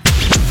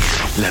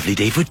Lovely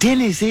day for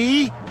tennis,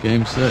 eh?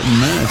 Game, set,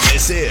 and match.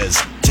 This is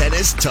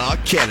Tennis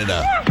Talk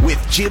Canada with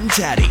Jim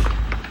Taddy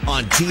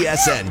on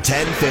TSN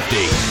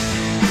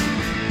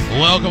 1050.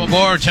 Welcome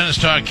aboard Tennis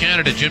Talk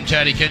Canada. Jim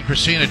Taddy, Ken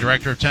Christina,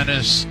 Director of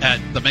Tennis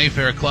at the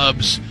Mayfair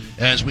Clubs,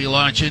 as we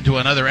launch into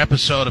another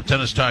episode of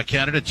Tennis Talk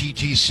Canada,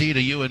 TTC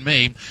to you and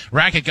me.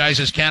 Racket Guys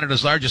is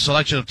Canada's largest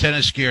selection of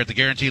tennis gear at the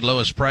guaranteed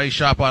lowest price.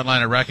 Shop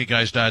online at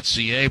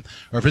racketguys.ca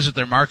or visit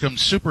their Markham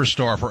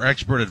Superstore for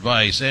expert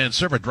advice. And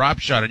serve a drop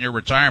shot in your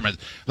retirement.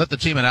 Let the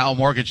team at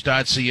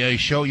owlmortgage.ca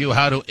show you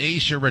how to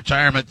ace your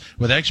retirement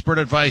with expert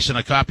advice and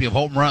a copy of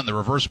Home Run, the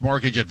Reverse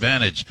Mortgage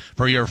Advantage.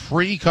 For your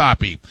free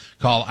copy,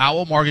 call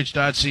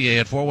owlmortgage.ca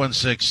at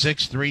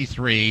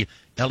 416-633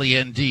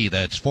 LEND.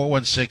 That's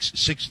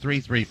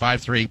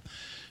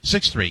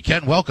 416-633-5363.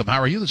 Ken, welcome. How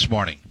are you this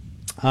morning?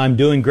 I'm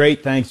doing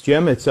great, thanks,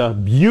 Jim. It's a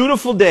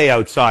beautiful day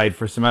outside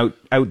for some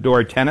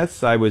outdoor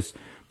tennis. I was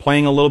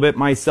playing a little bit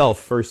myself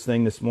first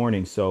thing this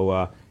morning,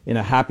 so in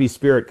a happy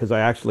spirit because I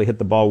actually hit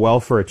the ball well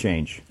for a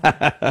change.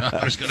 I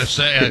was going to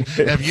say,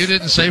 if you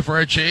didn't say for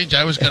a change,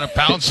 I was going to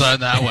pounce on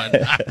that one.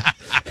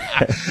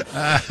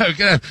 We're going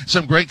to have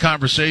some great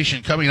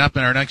conversation coming up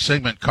in our next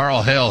segment.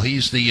 Carl Hale,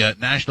 he's the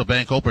National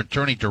Bank Open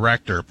Tourney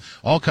Director.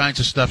 All kinds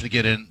of stuff to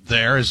get in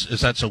there as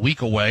that's a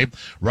week away.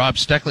 Rob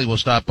Steckley will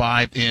stop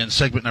by in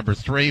segment number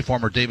 3,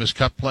 former Davis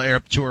Cup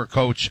player, tour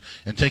coach,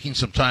 and taking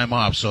some time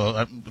off. So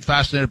I'm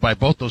fascinated by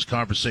both those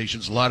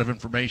conversations. A lot of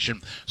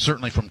information,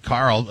 certainly from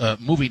Carl,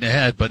 moving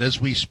ahead. But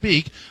as we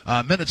speak,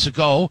 minutes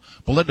ago,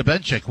 Belinda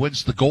Bencic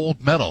wins the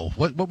gold medal.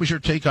 What was your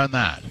take on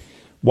that?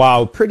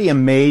 Wow, pretty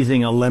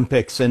amazing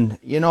Olympics. And,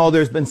 you know,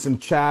 there's been some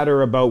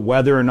chatter about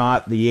whether or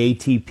not the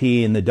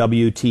ATP and the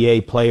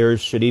WTA players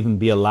should even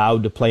be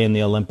allowed to play in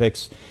the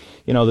Olympics.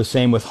 You know, the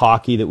same with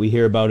hockey that we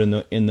hear about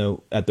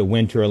at the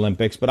Winter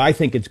Olympics. But I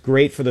think it's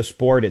great for the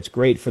sport. It's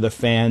great for the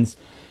fans.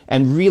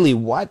 And really,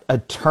 what a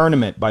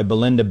tournament by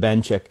Belinda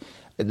Bencic.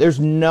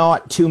 There's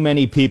not too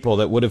many people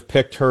that would have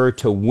picked her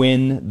to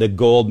win the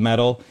gold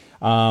medal.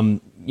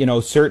 You know,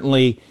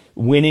 certainly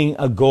winning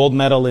a gold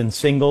medal in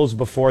singles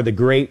before the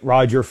great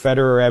Roger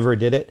Federer ever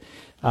did it,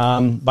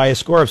 by a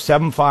score of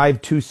 7-5,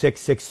 2-6,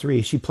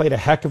 6-3. She played a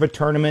heck of a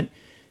tournament,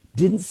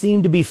 didn't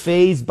seem to be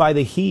fazed by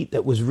the heat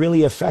that was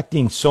really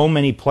affecting so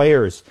many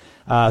players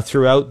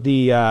throughout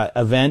the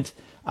event.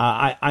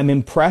 I'm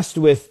impressed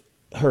with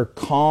her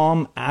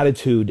calm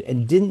attitude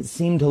and didn't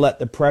seem to let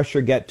the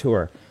pressure get to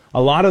her.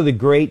 A lot of the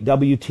great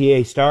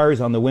WTA stars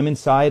on the women's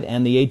side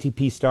and the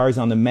ATP stars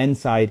on the men's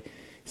side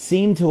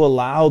seem to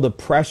allow the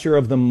pressure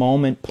of the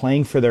moment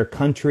playing for their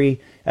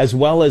country, as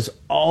well as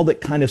all that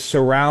kind of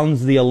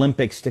surrounds the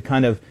Olympics to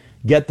kind of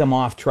get them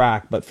off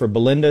track. But for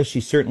Belinda,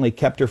 she certainly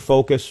kept her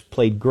focus,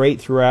 played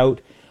great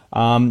throughout,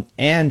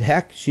 and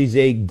heck, she's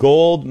a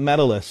gold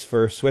medalist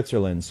for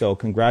Switzerland, so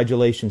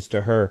congratulations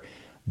to her.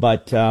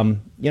 But,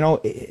 you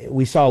know,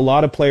 we saw a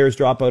lot of players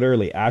drop out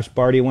early. Ash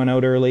Barty went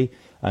out early.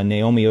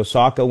 Naomi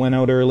Osaka went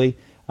out early.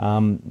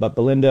 But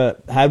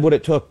Belinda had what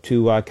it took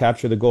to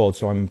capture the gold,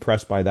 so I'm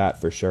impressed by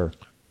that for sure.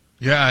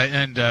 Yeah,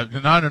 and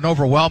not an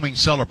overwhelming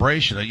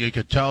celebration. You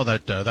could tell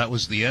that that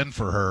was the end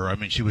for her. I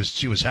mean, she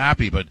was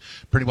happy, but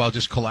pretty well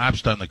just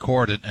collapsed on the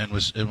court and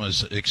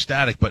was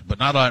ecstatic, but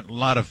not a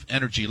lot of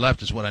energy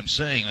left, is what I'm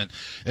saying.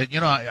 And you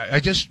know,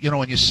 I just, you know,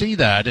 when you see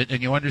that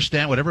and you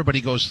understand what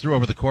everybody goes through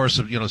over the course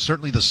of, you know,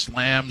 certainly the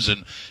slams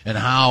and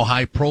how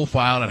high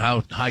profile and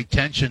how high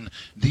tension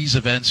these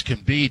events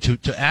can be,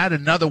 to add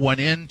another one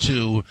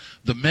into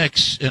the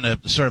mix in a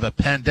sort of a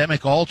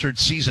pandemic altered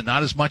season,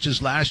 not as much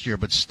as last year,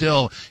 but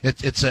still.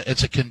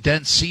 It's a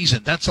condensed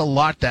season. That's a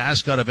lot to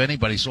ask out of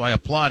anybody, so I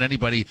applaud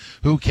anybody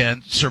who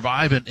can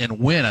survive and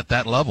win at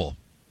that level.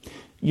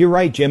 You're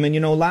right, Jim. And,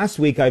 you know, last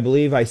week I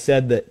believe I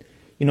said that,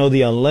 you know,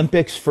 the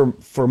Olympics for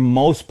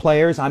most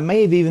players, I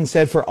may have even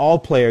said for all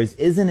players,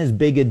 isn't as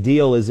big a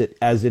deal as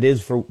it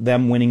is for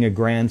them winning a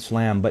Grand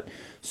Slam. But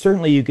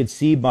certainly you could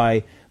see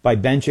by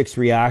Bencic's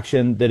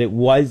reaction that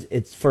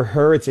it's for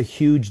her, it's a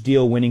huge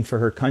deal winning for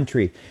her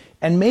country.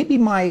 And maybe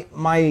my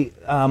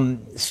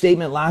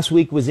statement last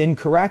week was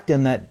incorrect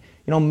in that,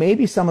 you know,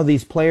 maybe some of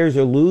these players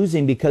are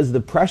losing because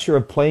the pressure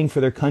of playing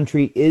for their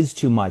country is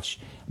too much.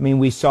 I mean,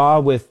 we saw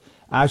with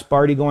Ash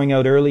Barty going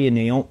out early and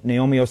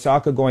Naomi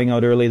Osaka going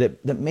out early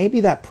that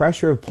maybe that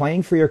pressure of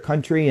playing for your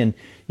country and,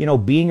 you know,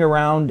 being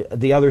around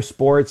the other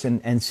sports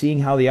and seeing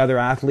how the other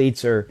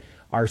athletes are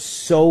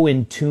so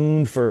in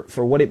tune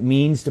for what it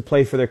means to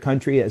play for their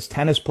country. As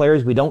tennis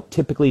players, we don't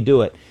typically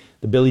do it.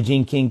 The Billie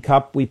Jean King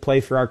Cup, we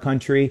play for our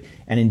country,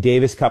 and in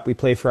Davis Cup, we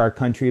play for our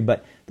country.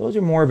 But those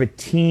are more of a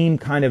team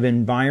kind of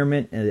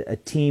environment, a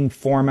team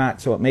format,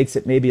 so it makes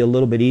it maybe a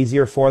little bit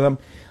easier for them.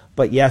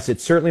 But yes,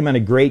 it certainly meant a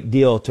great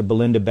deal to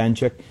Belinda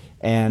Bencic,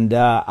 and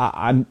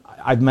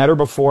I've met her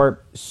before.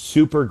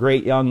 Super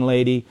great young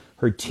lady.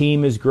 Her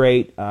team is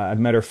great. I've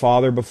met her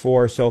father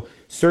before, so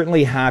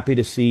certainly happy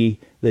to see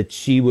that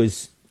she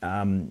was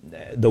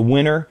the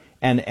winner.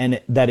 And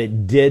that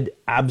it did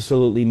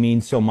absolutely mean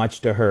so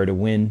much to her to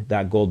win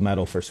that gold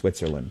medal for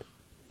Switzerland.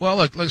 Well,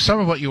 like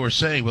some of what you were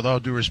saying, with all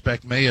due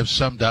respect, may have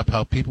summed up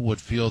how people would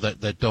feel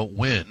that don't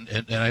win,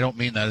 and I don't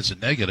mean that as a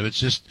negative.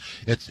 It's just,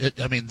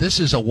 I mean, this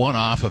is a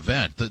one-off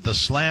event. The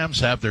slams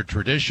have their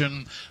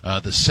tradition.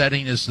 The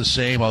setting is the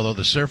same, although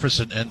the surface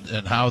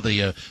and how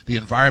the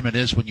environment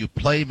is when you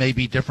play may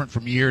be different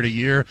from year to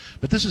year.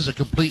 But this is a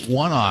complete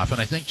one-off, and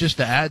I think just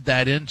to add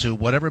that into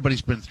what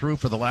everybody's been through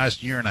for the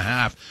last year and a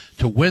half,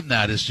 to win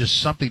that is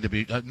just something to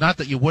be. Not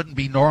that you wouldn't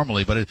be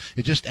normally, but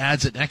it just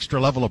adds an extra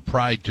level of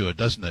pride to it,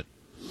 doesn't it?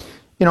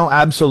 You know,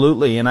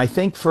 absolutely. And I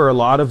think for a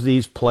lot of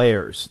these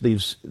players,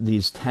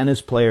 these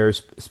tennis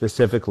players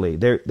specifically,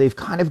 they've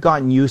kind of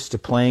gotten used to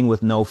playing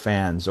with no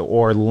fans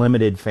or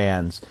limited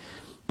fans.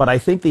 But I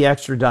think the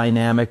extra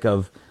dynamic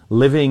of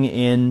living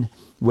in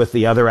with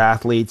the other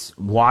athletes,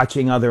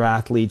 watching other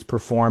athletes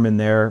perform in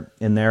their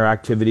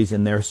activities,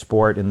 in their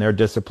sport, in their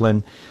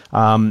discipline,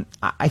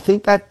 I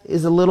think that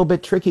is a little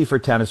bit tricky for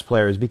tennis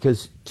players,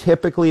 because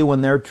typically when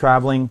they're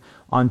traveling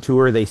on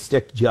tour, they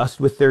stick just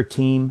with their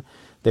team.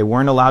 They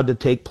weren't allowed to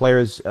take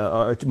players,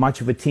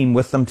 much of a team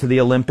with them to the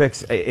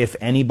Olympics. If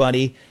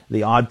anybody,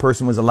 the odd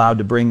person was allowed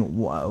to bring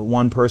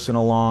one person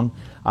along.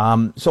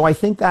 So I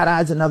think that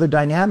adds another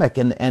dynamic,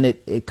 and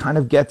it kind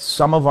of gets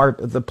some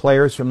of the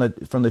players from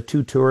the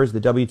two tours,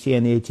 the WTA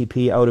and the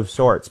ATP, out of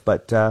sorts.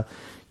 But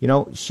you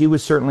know, she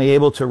was certainly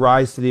able to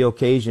rise to the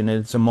occasion,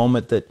 and it's a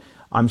moment that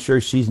I'm sure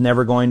she's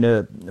never going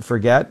to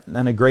forget,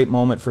 and a great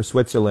moment for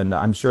Switzerland.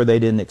 I'm sure they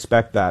didn't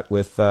expect that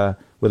with a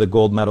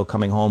gold medal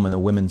coming home in the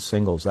women's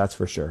singles, that's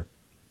for sure.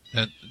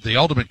 And the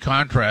ultimate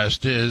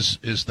contrast is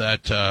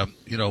that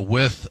you know,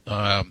 with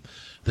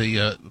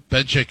the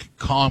Bencic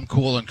calm,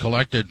 cool, and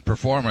collected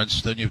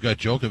performance, then you've got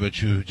Djokovic,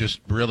 who just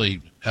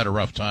really had a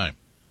rough time.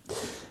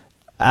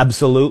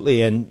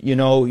 Absolutely. And, you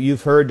know,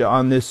 you've heard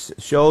on this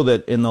show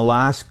that in the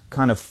last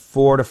kind of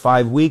 4 to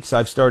 5 weeks,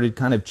 I've started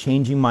kind of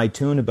changing my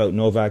tune about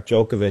Novak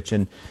Djokovic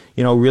and,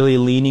 you know, really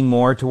leaning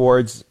more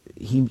towards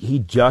he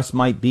just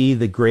might be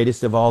the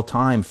greatest of all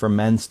time for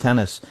men's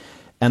tennis.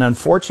 And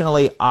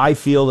unfortunately, I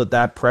feel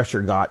that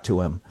pressure got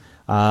to him.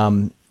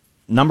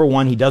 Number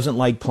one, he doesn't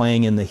like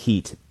playing in the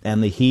heat.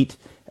 And the heat,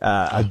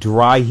 a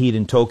dry heat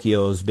in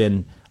Tokyo, has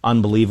been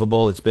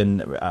unbelievable. It's been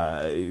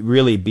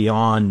really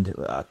beyond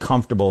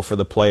comfortable for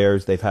the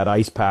players. They've had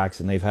ice packs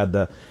and they've had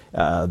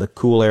the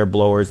cool air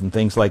blowers and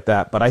things like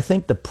that. But I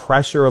think the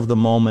pressure of the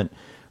moment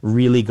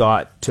really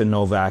got to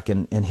Novak,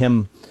 and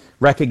him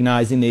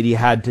recognizing that he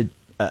had to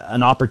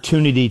an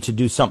opportunity to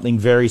do something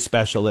very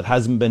special that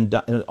hasn't been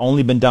done,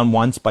 only been done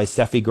once by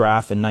Steffi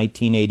Graf in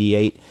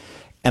 1988.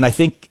 And I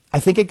think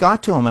it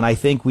got to him, and I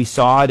think we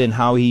saw it in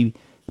how he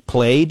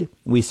played.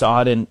 We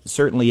saw it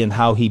certainly in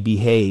how he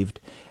behaved.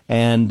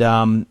 And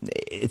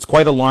it's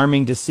quite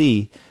alarming to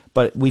see,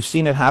 but we've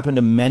seen it happen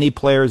to many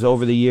players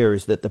over the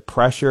years, that the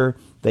pressure,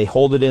 they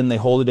hold it in,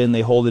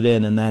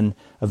 and then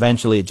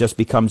eventually it just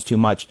becomes too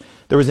much.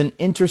 There was an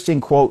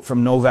interesting quote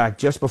from Novak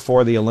just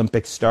before the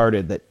Olympics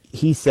started that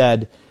he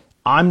said,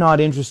 "I'm not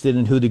interested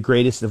in who the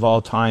greatest of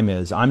all time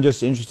is. I'm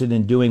just interested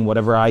in doing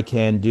whatever I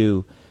can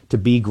do to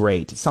be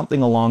great,"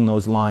 something along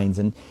those lines.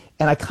 And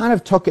I kind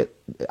of took it,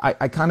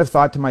 I kind of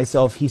thought to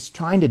myself, he's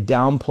trying to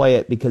downplay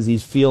it because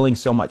he's feeling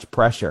so much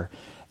pressure.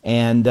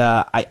 And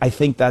I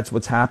think that's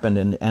what's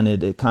happened, and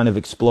it kind of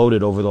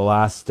exploded over the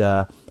last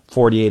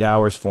 48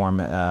 hours for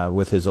him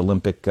with his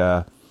Olympic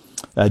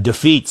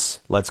defeats,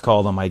 let's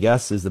call them, I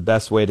guess, is the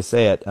best way to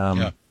say it.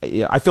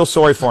 Yeah, I feel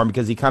sorry for him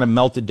because he kind of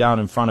melted down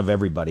in front of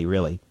everybody,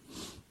 really.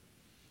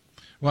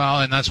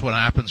 Well, and that's what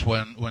happens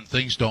when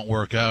things don't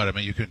work out. I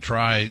mean, you can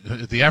try,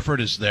 the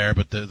effort is there,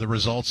 but the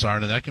results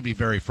aren't, and that can be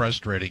very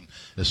frustrating,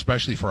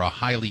 especially for a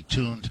highly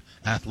tuned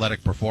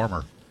athletic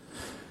performer.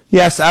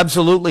 Yes,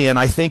 absolutely. And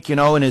I think, you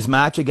know, in his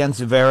match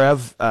against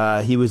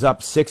Zverev, he was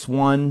up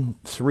 6-1,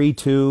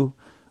 3-2,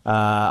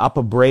 up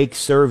a break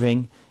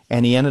serving,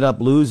 and he ended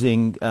up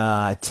losing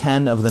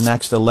 10 of the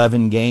next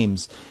 11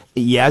 games.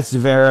 Yes,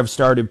 Zverev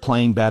started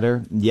playing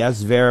better.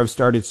 Yes, Zverev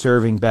started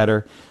serving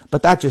better.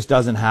 But that just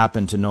doesn't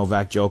happen to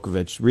Novak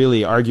Djokovic.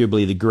 Really,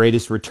 arguably the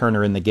greatest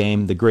returner in the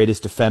game, the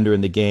greatest defender in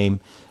the game.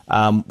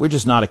 We're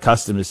just not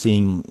accustomed to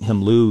seeing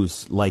him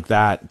lose like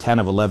that, 10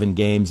 of 11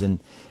 games, and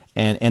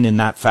in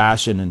that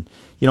fashion. And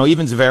you know,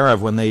 even Zverev,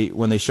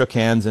 when they shook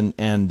hands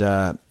and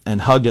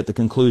hugged at the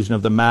conclusion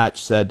of the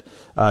match, said,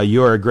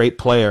 "You're a great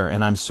player,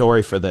 and I'm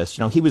sorry for this."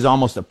 You know, he was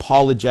almost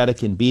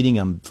apologetic in beating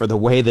him for the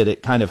way that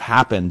it kind of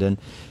happened. And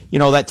you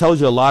know, that tells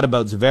you a lot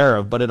about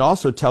Zverev, but it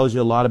also tells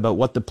you a lot about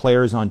what the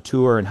players on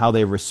tour and how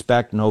they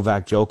respect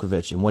Novak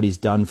Djokovic and what he's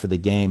done for the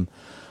game.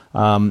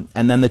 And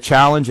then the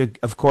challenge,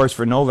 of course,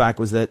 for Novak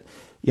was that,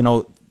 you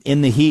know,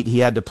 in the heat, he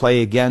had to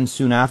play again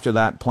soon after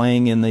that,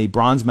 playing in the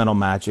bronze medal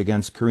match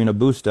against Carina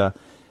Busta.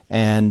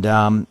 And,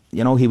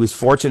 you know, he was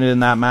fortunate in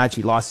that match.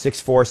 He lost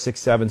 6-4,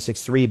 6-7,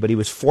 6-3, but he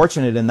was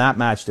fortunate in that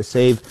match to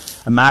save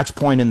a match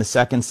point in the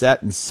second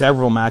set and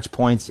several match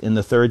points in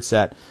the third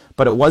set.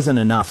 But it wasn't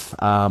enough.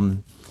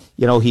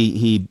 You know,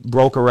 he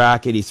broke a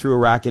racket, he threw a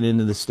racket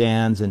into the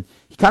stands, and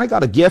he kind of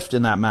got a gift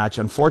in that match.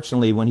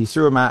 Unfortunately, when he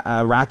threw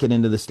a racket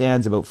into the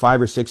stands about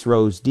 5 or 6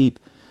 rows deep,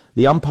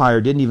 the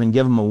umpire didn't even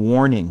give him a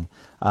warning.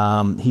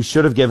 He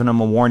should have given him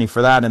a warning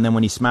for that, and then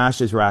when he smashed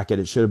his racket,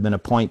 it should have been a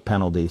point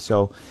penalty.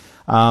 So,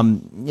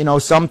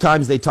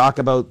 sometimes they talk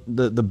about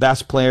the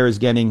best players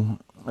getting,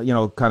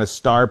 kind of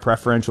star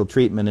preferential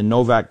treatment, and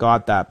Novak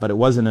got that, but it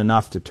wasn't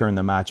enough to turn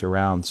the match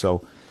around.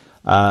 So,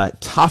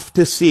 tough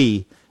to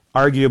see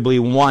arguably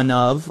one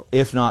of,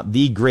 if not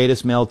the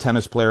greatest male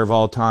tennis player of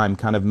all time,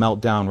 kind of melt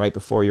down right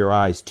before your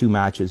eyes, 2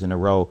 matches in a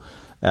row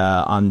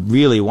on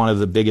really one of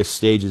the biggest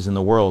stages in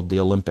the world, the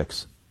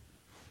Olympics.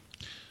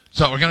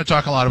 So we're going to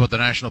talk a lot about the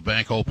National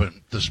Bank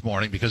Open this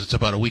morning because it's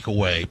about a week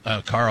away.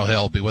 Carl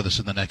Hill will be with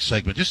us in the next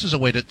segment, just as a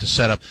way to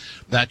set up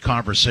that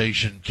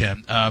conversation,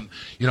 Ken.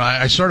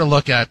 I sort of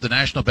look at the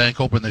National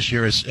Bank Open this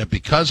year as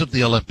because of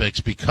the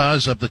Olympics,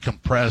 because of the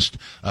compressed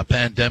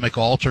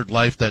pandemic-altered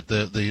life that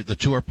the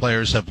tour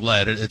players have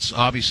led. It's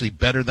obviously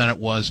better than it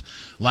was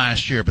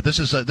last year, but this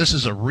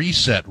is a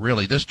reset,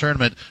 really. This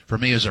tournament, for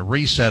me, is a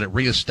reset. It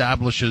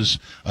reestablishes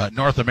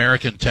North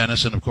American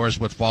tennis, and, of course,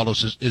 what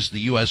follows is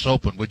the U.S.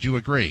 Open. Would you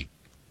agree?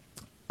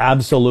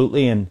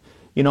 Absolutely, and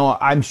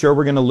I'm sure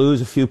we're going to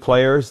lose a few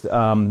players.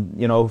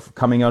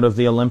 Coming out of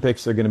the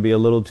Olympics, they're going to be a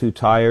little too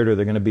tired, or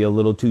they're going to be a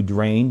little too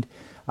drained.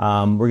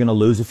 We're going to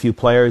lose a few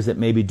players that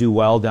maybe do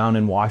well down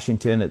in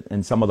Washington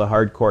and some of the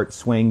hard court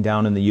swing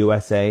down in the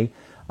USA.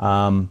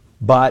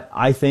 But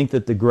I think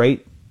that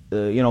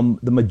the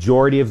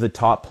majority of the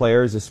top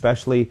players,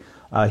 especially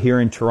here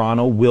in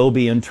Toronto, will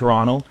be in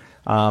Toronto.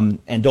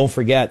 And don't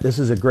forget, this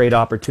is a great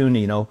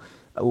opportunity.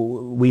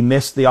 We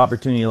missed the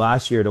opportunity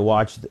last year to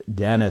watch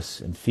Dennis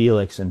and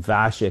Felix and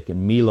Vasek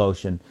and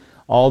Milos and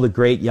all the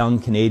great young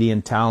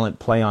Canadian talent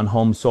play on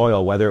home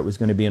soil, whether it was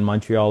going to be in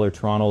Montreal or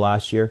Toronto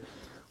last year.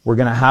 We're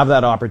going to have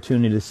that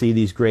opportunity to see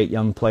these great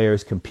young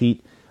players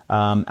compete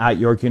at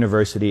York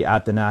University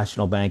at the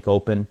National Bank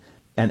Open.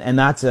 And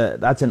that's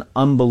an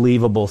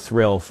unbelievable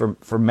thrill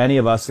for many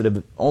of us that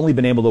have only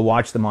been able to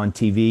watch them on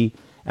TV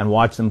and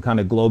watch them kind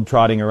of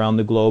globe-trotting around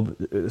the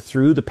globe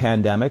through the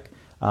pandemic.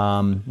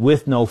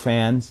 With no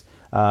fans.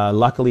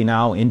 Luckily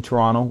now in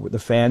Toronto, the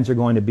fans are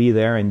going to be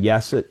there. And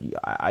yes,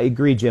 I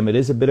agree, Jim, it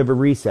is a bit of a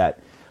reset.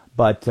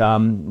 But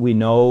we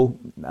know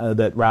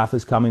that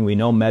Rafa's coming. We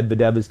know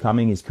Medvedev is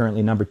coming. He's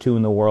currently number 2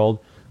 in the world.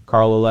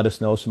 Carl will let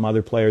us know some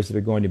other players that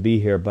are going to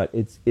be here. But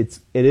it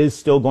is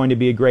still going to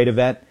be a great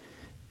event.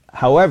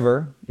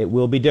 However, it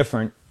will be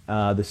different.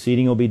 The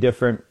seating will be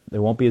different.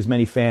 There won't be as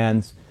many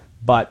fans.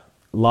 But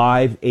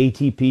live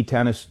ATP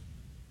tennis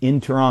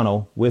in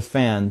Toronto with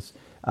fans,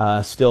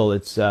 still,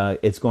 it's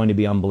going to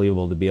be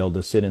unbelievable to be able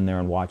to sit in there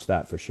and watch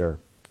that for sure.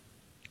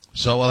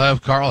 So we'll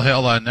have Carl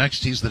Hill on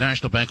next. He's the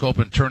National Bank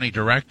Open Tourney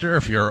Director.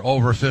 If you're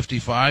over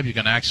 55, you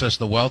can access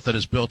the wealth that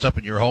is built up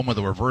in your home with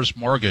a reverse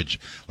mortgage.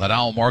 Let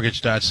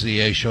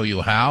owlmortgage.ca show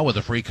you how with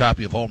a free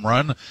copy of Home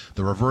Run,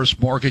 the Reverse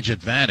Mortgage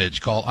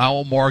Advantage. Call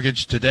Owl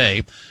Mortgage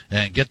today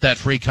and get that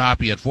free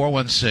copy at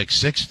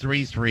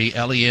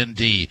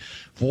 416-633-LEND.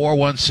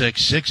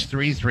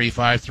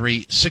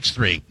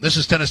 416-633-5363. This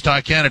is Tennis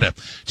Talk Canada.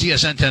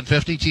 TSN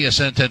 1050,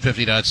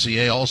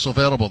 TSN1050.ca, also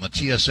available in the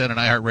TSN and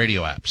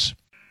iHeartRadio apps.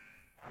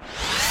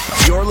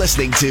 You're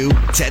listening to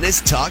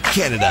Tennis Talk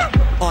Canada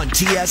on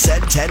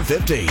TSN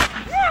 1050.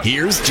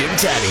 Here's Jim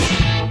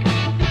Taddy.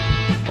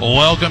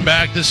 Welcome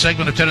back. This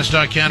segment of Tennis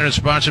Talk Canada is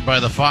sponsored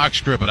by the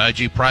Fox Group at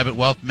IG Private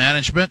Wealth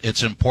Management.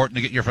 It's important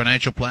to get your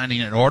financial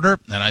planning in order,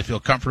 and I feel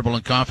comfortable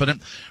and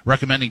confident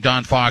recommending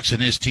Don Fox and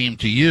his team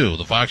to you.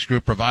 The Fox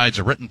Group provides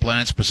a written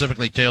plan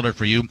specifically tailored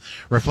for you,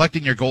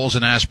 reflecting your goals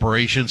and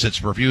aspirations.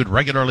 It's reviewed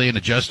regularly and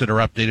adjusted or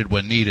updated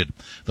when needed.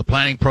 The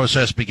planning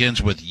process begins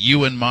with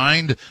you in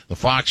mind. The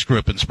Fox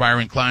Group,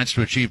 inspiring clients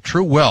to achieve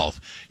true wealth.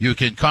 You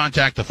can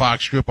contact the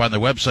Fox Group on their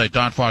website,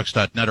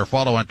 donfox.net, or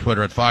follow on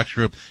Twitter at Fox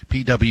Group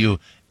PWM.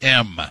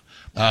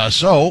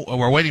 So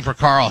we're waiting for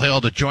Carl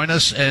Hill to join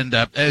us, and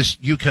as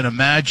you can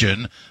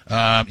imagine,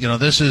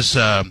 this is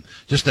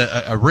just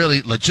a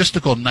really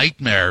logistical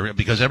nightmare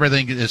because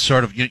everything is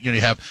sort of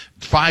you have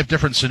 5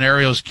 different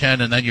scenarios,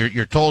 Ken, and then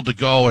you're told to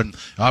go, and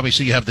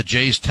obviously you have the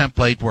Jays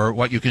template where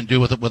what you can do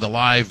with a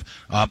live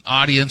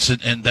audience,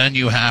 and then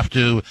you have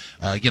to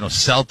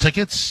sell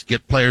tickets,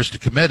 get players to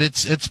commit.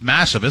 It's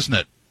massive, isn't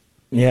it?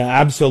 Yeah,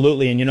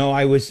 absolutely. And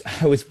I was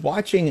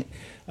watching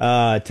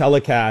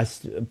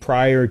telecast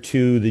prior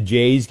to the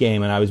Jays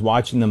game, and I was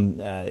watching them,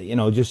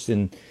 just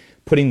in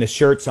putting the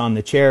shirts on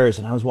the chairs,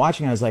 and I was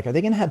watching. I was like, are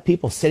they going to have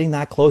people sitting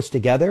that close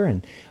together,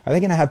 and are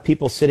they going to have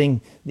people sitting,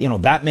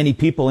 that many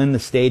people in the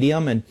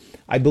stadium? And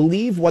I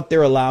believe what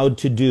they're allowed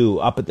to do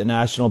up at the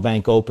National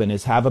Bank Open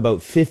is have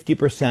about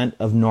 50%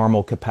 of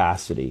normal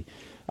capacity,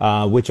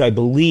 which I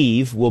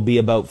believe will be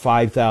about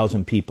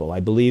 5,000 people. I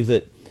believe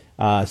that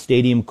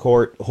Stadium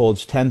Court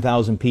holds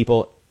 10,000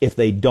 people if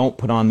they don't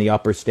put on the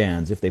upper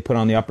stands. If they put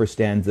on the upper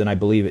stands, then I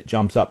believe it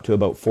jumps up to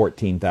about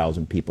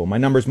 14,000 people. My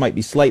numbers might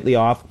be slightly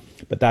off,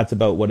 but that's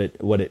about what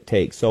it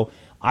takes. So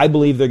I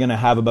believe they're going to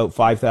have about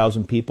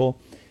 5,000 people.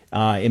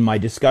 In my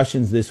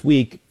discussions this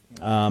week,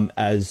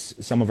 as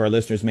some of our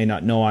listeners may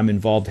not know, I'm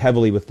involved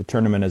heavily with the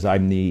tournament as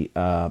I'm the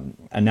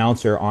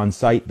announcer on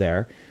site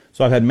there.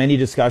 So I've had many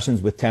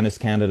discussions with Tennis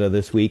Canada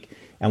this week,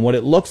 and what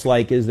it looks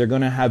like is they're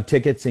going to have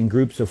tickets in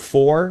groups of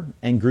 4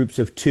 and groups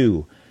of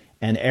 2.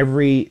 And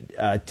every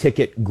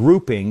ticket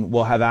grouping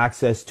will have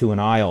access to an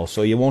aisle.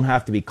 So you won't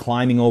have to be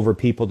climbing over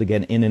people to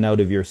get in and out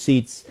of your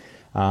seats.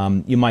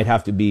 You might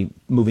have to be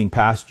moving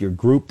past your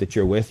group that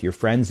you're with, your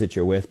friends that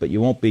you're with, but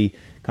you won't be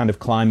kind of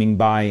climbing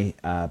by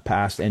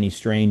past any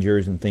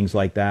strangers and things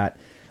like that.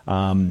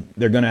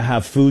 They're going to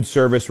have food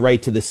service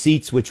right to the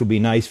seats, which will be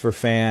nice for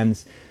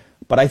fans.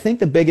 But I think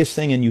the biggest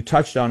thing, and you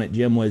touched on it,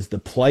 Jim, was the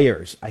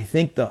players. I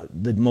think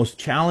the most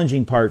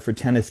challenging part for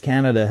Tennis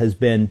Canada has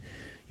been,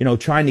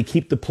 trying to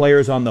keep the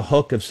players on the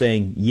hook of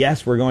saying,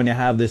 yes, we're going to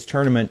have this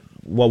tournament.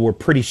 Well, we're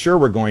pretty sure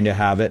we're going to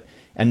have it,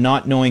 and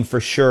not knowing for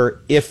sure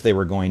if they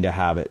were going to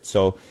have it.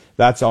 So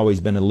that's always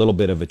been a little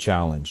bit of a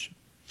challenge.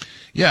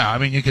 Yeah, I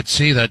mean, you could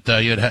see that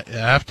you'd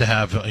have to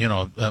have,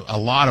 a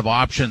lot of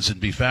options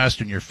and be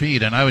fast on your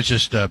feet. And I was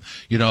just, when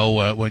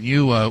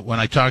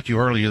I talked to you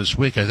earlier this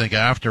week, I think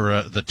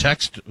after the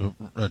text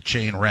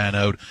chain ran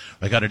out,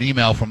 I got an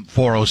email from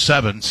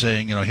 407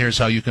 saying, here's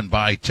how you can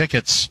buy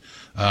tickets.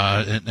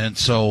 And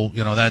so,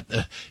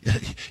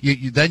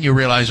 then you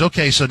realize,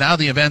 okay, so now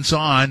the event's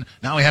on.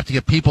 Now we have to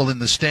get people in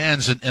the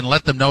stands and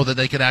let them know that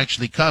they could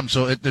actually come.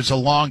 So there's a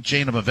long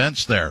chain of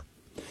events there.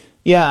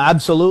 Yeah,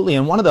 absolutely.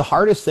 And one of the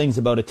hardest things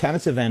about a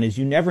tennis event is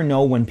you never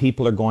know when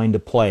people are going to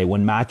play,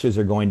 when matches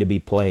are going to be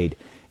played.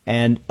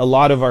 And a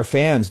lot of our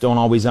fans don't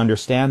always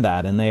understand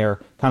that. And they are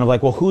kind of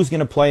like, well, who's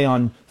going to play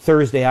on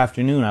Thursday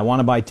afternoon? I want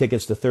to buy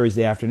tickets to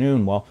Thursday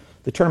afternoon. Well,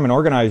 the tournament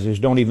organizers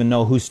don't even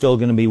know who's still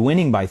going to be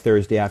winning by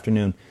Thursday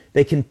afternoon.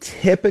 They can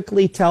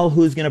typically tell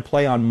who's going to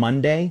play on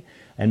Monday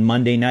and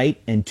Monday night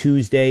and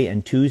Tuesday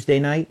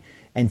night.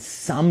 And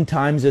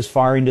sometimes as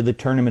far into the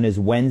tournament as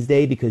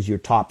Wednesday, because your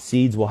top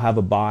seeds will have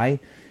a bye.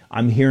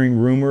 I'm hearing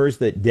rumors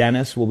that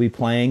Dennis will be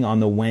playing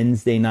on the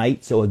Wednesday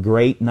night, so a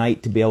great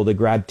night to be able to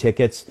grab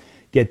tickets,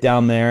 get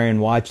down there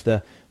and watch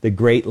the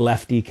great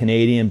lefty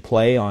Canadian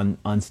play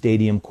on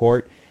Stadium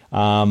Court.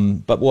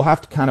 But we'll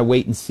have to kind of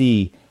wait and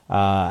see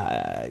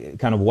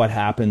kind of what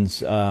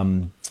happens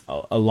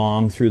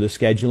along through the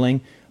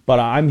scheduling. But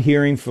I'm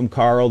hearing from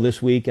Carl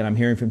this week, and I'm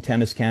hearing from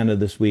Tennis Canada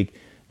this week,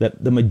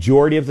 that the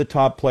majority of the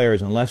top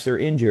players, unless they're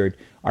injured,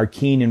 are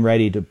keen and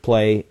ready to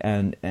play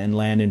and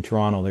land in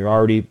Toronto. They're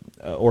already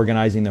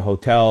organizing the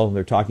hotel.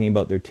 They're talking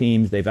about their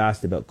teams. They've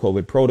asked about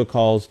COVID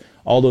protocols,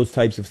 all those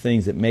types of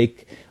things that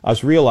make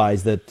us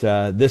realize that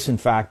this, in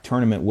fact,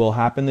 tournament will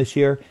happen this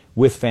year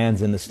with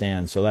fans in the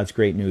stands. So that's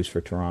great news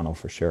for Toronto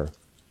for sure.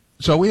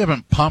 So we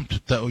haven't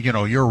pumped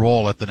your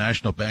role at the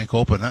National Bank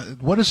Open.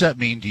 What does that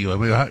mean to you? I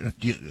mean,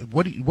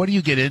 what do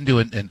you get into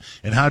and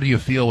how do you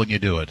feel when you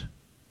do it?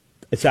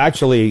 It's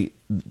actually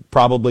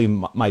probably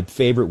my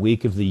favorite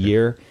week of the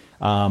year.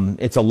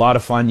 It's a lot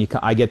of fun.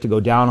 I get to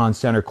go down on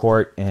center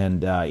court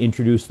and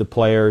introduce the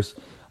players.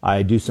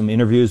 I do some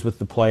interviews with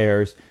the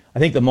players. I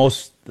think the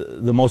most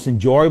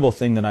enjoyable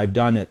thing that I've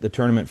done at the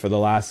tournament for the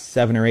last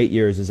 7 or 8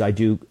 years is I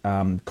do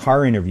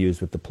car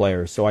interviews with the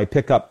players. So I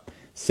pick up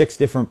 6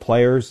 different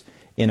players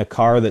in a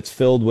car that's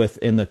filled with,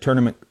 in the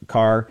tournament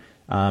car,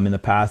 in the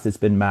past it's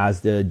been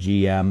Mazda,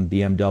 GM,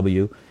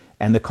 BMW.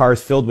 And the car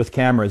is filled with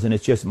cameras, and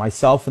it's just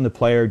myself and the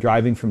player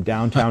driving from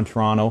downtown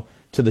Toronto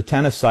to the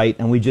tennis site,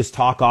 and we just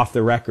talk off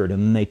the record,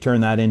 and then they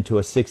turn that into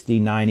a 60,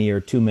 90, or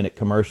 2-minute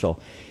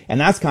commercial. And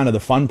that's kind of the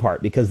fun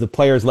part, because the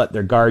players let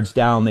their guards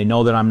down. They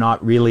know that I'm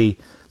not really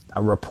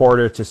a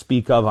reporter to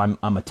speak of.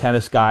 I'm a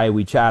tennis guy.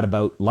 We chat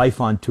about life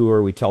on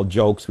tour. We tell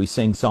jokes. We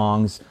sing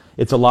songs.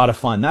 It's a lot of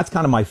fun. That's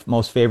kind of my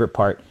most favorite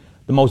part.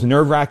 The most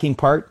nerve-wracking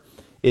part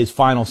is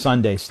Final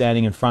Sunday,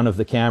 standing in front of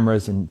the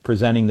cameras and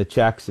presenting the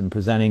checks and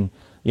presenting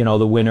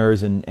the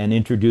winners and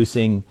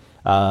introducing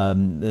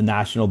the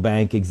National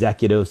Bank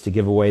executives to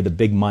give away the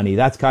big money.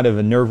 That's kind of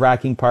a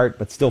nerve-wracking part,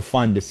 but still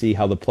fun to see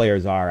how the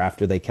players are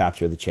after they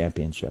capture the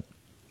championship.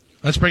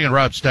 Let's bring in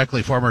Rob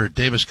Steckley, former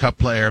Davis Cup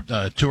player,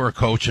 tour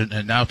coach,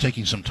 and now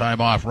taking some time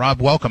off.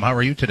 Rob, welcome. How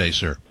are you today,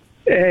 sir?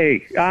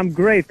 Hey, I'm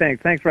great,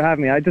 thanks. Thanks for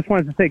having me. I just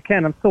wanted to say,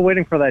 Ken, I'm still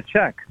waiting for that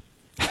check.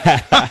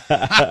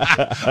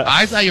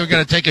 I thought you were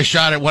going to take a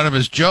shot at one of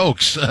his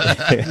jokes. No,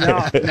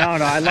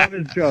 I love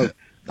his jokes.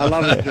 Well,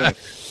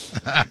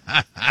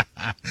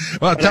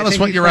 tell us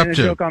what you're up to.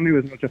 Joke on me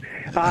was no joke.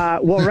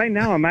 Well, right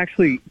now I'm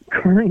actually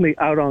currently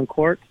out on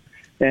court,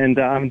 and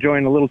I'm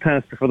enjoying a little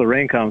tennis before the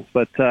rain comes.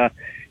 But yeah,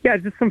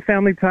 just some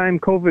family time.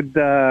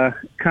 COVID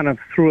kind of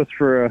threw us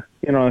for a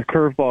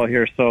curveball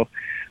here. So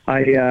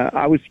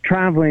I was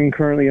traveling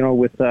currently,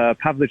 with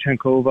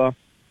Pavlyuchenkova,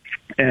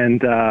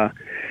 and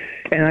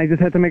I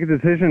just had to make a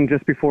decision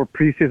just before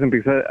preseason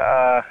because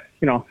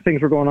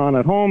things were going on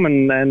at home,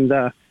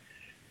 and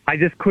I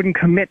just couldn't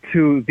commit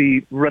to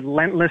the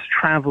relentless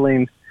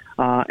traveling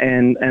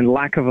and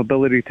lack of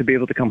ability to be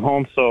able to come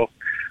home. So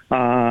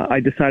I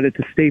decided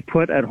to stay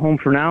put at home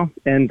for now.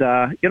 And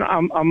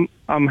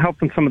I'm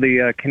helping some of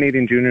the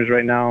Canadian juniors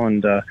right now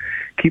and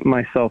keeping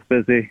myself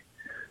busy,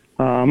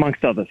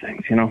 amongst other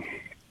things.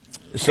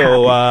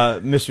 So,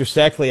 Mr.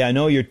 Steckley, I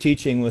know you're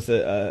teaching with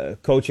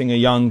coaching a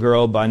young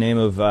girl by name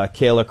of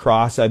Kayla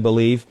Cross, I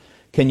believe.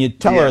 Can you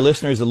tell our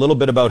listeners a little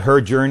bit about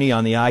her journey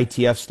on the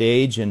ITF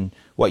stage and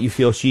what you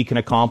feel she can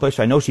accomplish?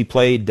 I know she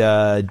played,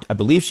 I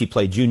believe she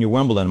played Junior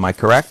Wimbledon. Am I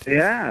correct?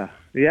 Yeah.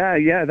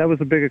 That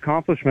was a big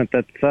accomplishment.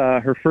 That's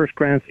her first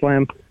Grand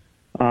Slam,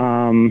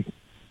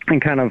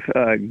 and kind of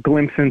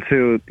glimpse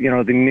into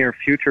the near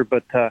future.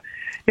 But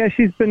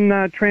she's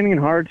been training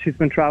hard. She's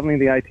been traveling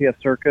the ITF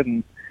circuit,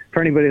 and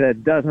for anybody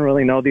that doesn't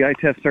really know, the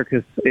ITF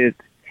circuit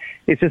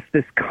it's just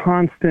this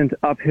constant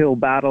uphill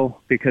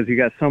battle because you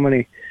got so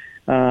many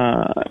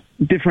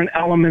different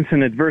elements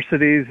and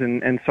adversities,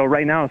 and so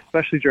right now,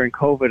 especially during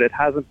COVID, it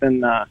hasn't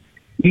been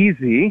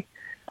easy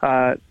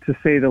to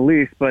say the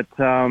least. But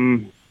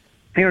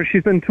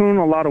she's been doing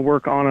a lot of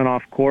work on and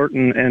off court,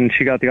 and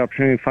she got the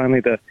opportunity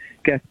finally to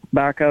get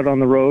back out on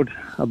the road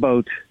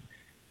about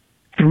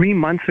 3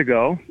 months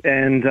ago,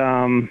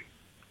 and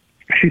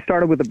she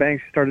started with a bang.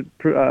 She started,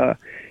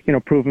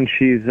 proving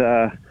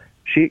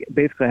she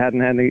basically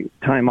hadn't had any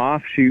time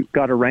off. She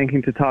got her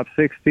ranking to top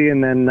 60,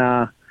 and then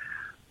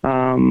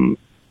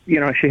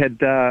she had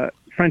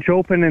French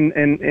Open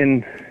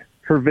in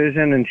her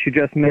vision, and she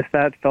just missed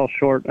that, fell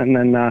short, and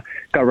then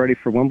got ready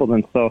for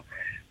Wimbledon. So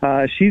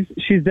she's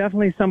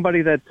definitely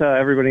somebody that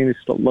everybody needs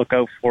to look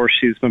out for.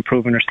 She's been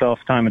proving herself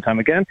time and time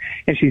again,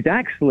 and she's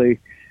actually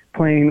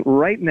playing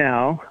right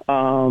now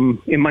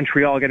in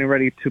Montreal, getting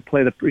ready to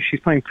play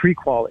she's playing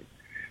pre-quali.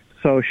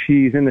 So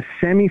she's in the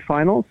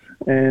semifinals,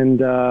 and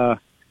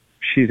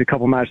she's a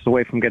couple matches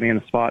away from getting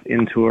a spot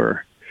into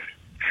her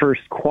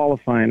first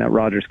qualifying at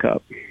Rogers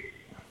Cup.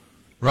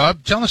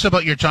 Rob, tell us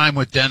about your time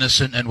with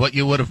Denis and what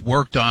you would have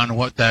worked on, and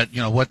what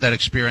that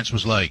experience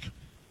was like.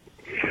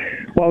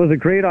 Well, it was a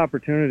great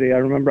opportunity. I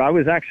remember I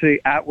was actually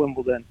at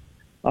Wimbledon,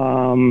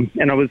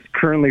 and I was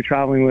currently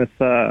traveling with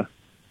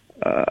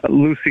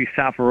Lucy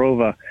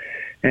Safarova,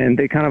 and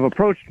they kind of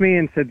approached me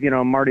and said,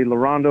 Marty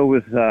Larondo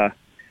was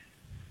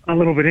a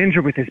little bit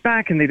injured with his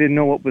back, and they didn't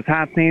know what was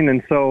happening.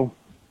 And so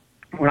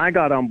when I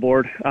got on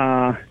board,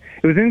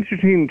 it was an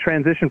interesting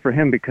transition for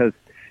him because,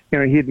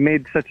 he had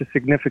made such a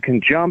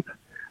significant jump,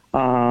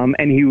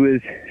 and he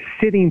was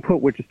sitting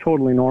put, which is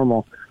totally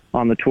normal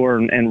on the tour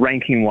and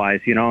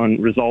ranking-wise,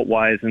 and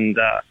result-wise. And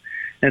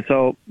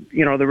so,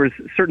 there was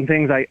certain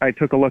things I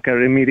took a look at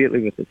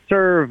immediately with his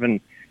serve and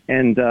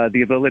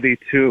the ability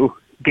to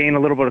gain a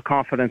little bit of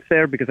confidence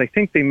there, because I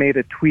think they made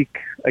a tweak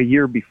a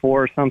year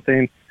before or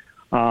something,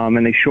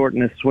 and they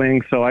shortened his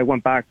swing. So I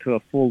went back to a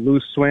full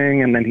loose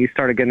swing, and then he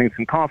started getting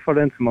some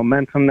confidence and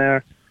momentum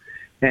there.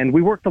 And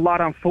we worked a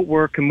lot on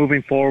footwork and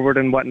moving forward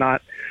and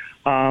whatnot.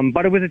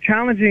 But it was a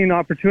challenging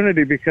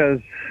opportunity because,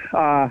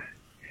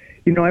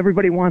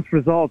 everybody wants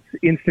results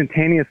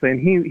instantaneously, and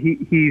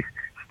he's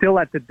still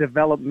at the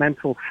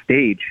developmental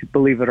stage,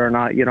 believe it or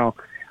not,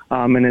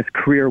 in his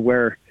career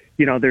where,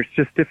 there's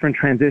just different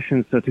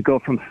transitions. So to go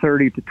from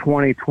 30 to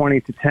 20,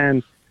 20 to 10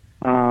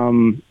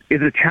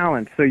 is a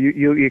challenge. So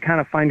you kind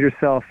of find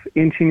yourself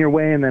inching your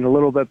way and then a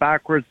little bit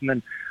backwards, and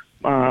then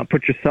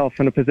put yourself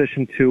in a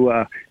position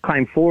to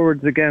climb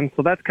forwards again.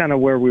 So that's kind of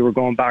where we were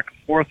going back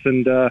and forth.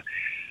 And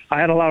I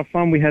had a lot of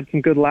fun. We had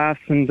some good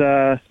laughs and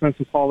spent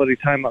some quality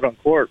time out on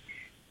court.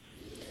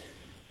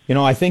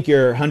 I think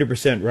you're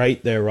 100%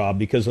 right there, Rob,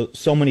 because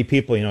so many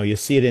people, you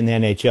see it in the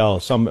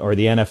NHL or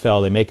the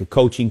NFL, they make a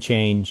coaching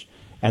change,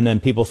 and then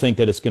people think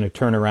that it's going to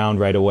turn around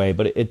right away.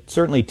 But it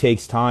certainly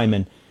takes time.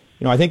 And,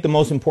 I think the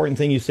most important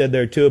thing you said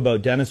there, too,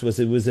 about Denis was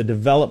it was a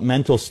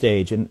developmental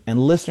stage. And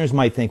listeners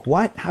might think,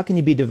 what? How can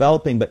you be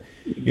developing? But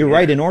you're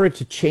right. In order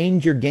to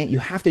change your game, you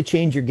have to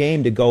change your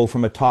game to go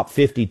from a top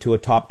 50 to a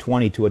top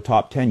 20 to a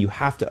top 10. You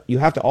have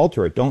to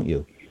alter it, don't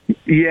you?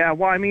 Yeah,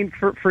 well, I mean,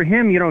 for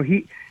him,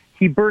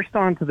 he burst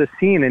onto the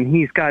scene, and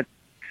he's got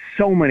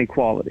so many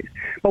qualities.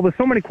 But with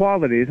so many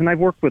qualities, and I've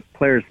worked with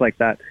players like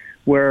that,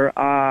 where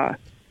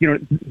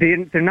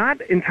they're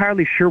not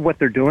entirely sure what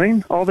they're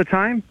doing all the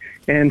time,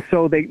 and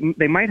so they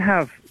might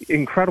have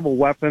incredible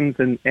weapons,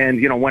 and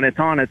when it's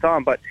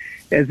on. But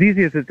as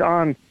easy as it's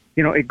on,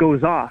 it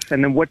goes off,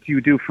 and then what do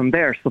you do from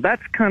there? So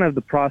that's kind of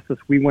the process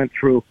we went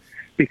through,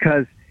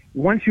 because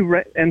once you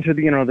enter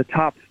the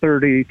top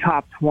 30,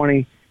 top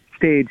 20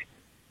 stage,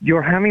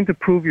 you're having to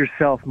prove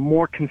yourself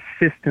more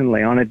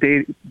consistently on a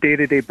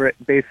day-to-day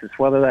basis,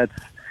 whether that's,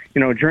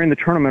 during the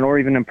tournament or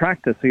even in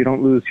practice, so you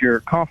don't lose your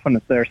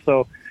confidence there.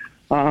 So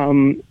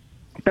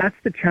that's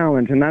the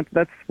challenge, and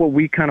that's what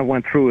we kind of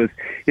went through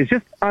is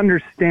just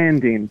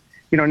understanding,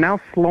 now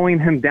slowing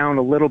him down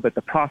a little bit,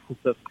 the process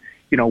of,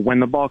 when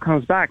the ball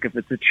comes back, if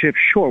it's a chip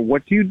short,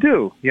 what do you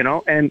do,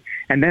 and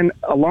then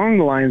along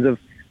the lines of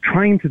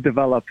trying to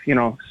develop,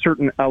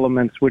 certain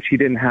elements which he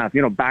didn't have,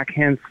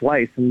 backhand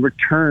slice and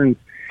returns.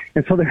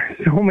 And so there's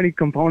so many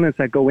components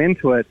that go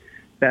into it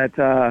that,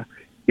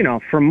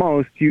 for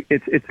most,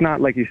 it's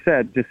not, like you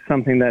said, just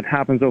something that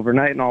happens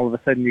overnight and all of a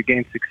sudden you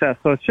gain success.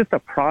 So it's just a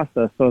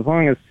process. So as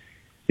long as,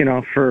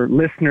 for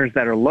listeners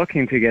that are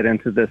looking to get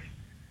into this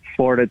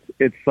sport,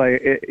 it's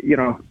like,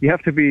 you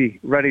have to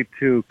be ready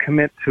to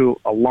commit to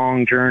a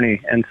long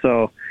journey. And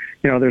so,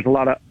 there's a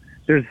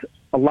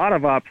lot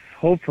of ups,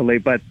 hopefully,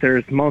 but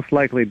there's most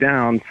likely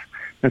downs.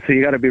 And so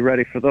you got to be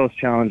ready for those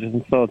challenges.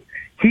 And so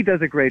he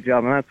does a great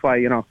job, and that's why,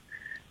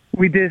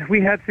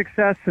 we had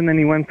success, and then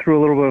he went through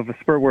a little bit of a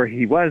spurt where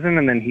he wasn't,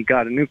 and then he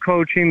got a new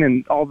coaching,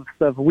 and all the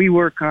stuff we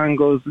work on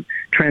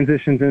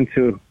transitions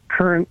into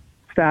current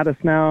status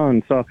now,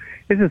 and so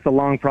it's just a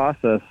long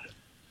process.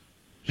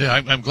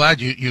 Yeah, I'm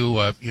glad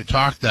you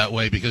talked that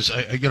way, because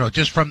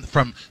just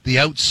from the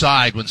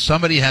outside, when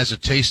somebody has a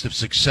taste of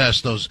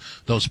success,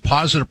 those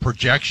positive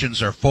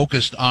projections are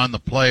focused on the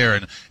player,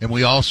 and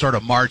we all sort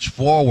of march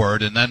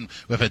forward. And then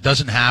if it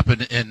doesn't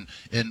happen in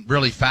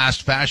really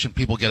fast fashion,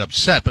 people get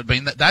upset. But I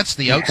mean, that's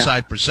the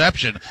outside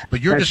perception.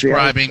 But you're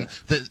describing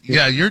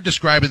you're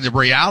describing the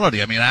reality.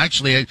 I mean,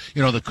 actually,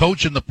 the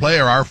coach and the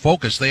player are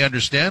focused. They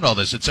understand all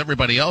this. It's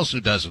everybody else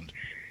who doesn't.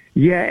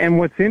 Yeah, and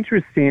what's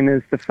interesting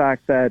is the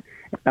fact that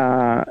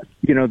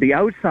the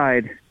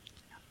outside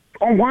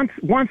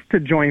wants to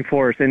join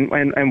force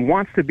and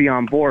wants to be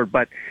on board,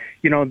 but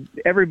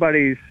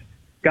everybody's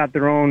got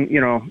their own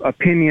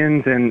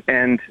opinions,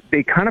 and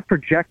they kind of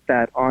project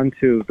that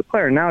onto the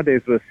player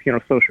nowadays with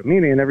social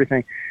media and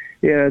everything.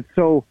 It's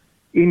so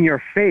in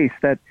your face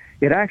that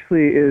it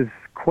actually is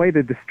quite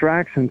a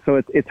distraction.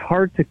 So it's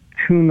hard to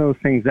tune those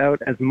things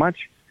out as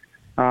much.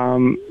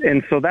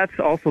 And so that's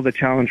also the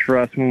challenge for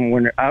us when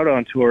we're out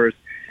on tours.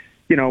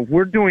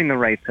 We're doing the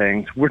right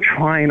things. We're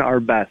trying our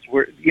best.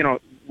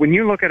 When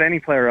you look at any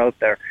player out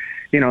there,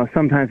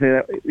 sometimes,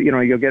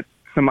 you'll get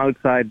some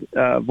outside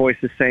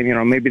voices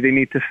saying, maybe they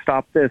need to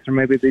stop this, or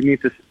maybe they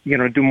need to,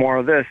 do more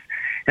of this.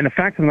 And the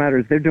fact of the matter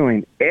is they're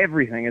doing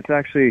everything. It's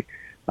actually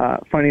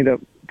funny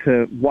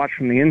to watch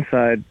from the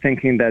inside,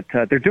 thinking that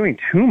they're doing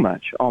too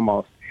much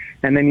almost.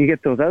 And then you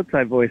get those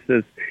outside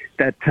voices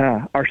that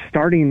are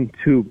starting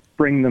to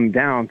bring them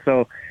down.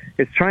 So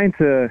it's trying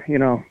to,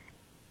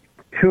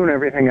 tune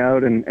everything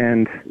out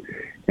and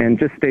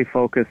just stay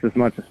focused as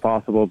much as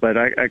possible. But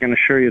I can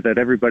assure you that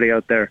everybody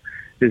out there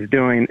is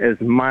doing as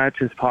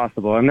much as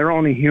possible. And they're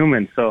only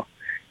human. So,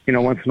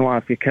 once in a while,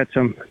 if you catch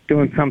them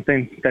doing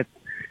something that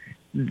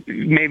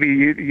maybe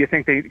you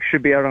think they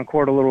should be out on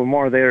court a little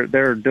more,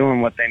 they're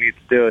doing what they need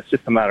to do. It's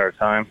just a matter of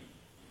time.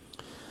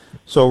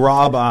 So,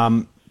 Rob,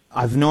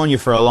 I've known you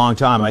for a long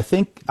time. I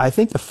think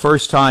the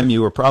first time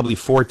you were probably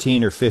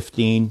 14 or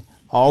 15.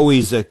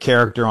 Always a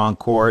character on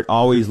court.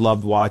 Always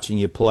loved watching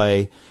you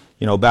play.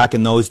 Back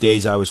in those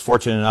days, I was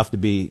fortunate enough to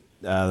be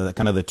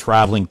kind of the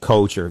traveling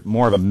coach, or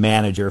more of a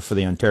manager for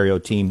the Ontario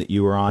team that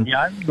you were on.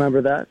 Yeah, I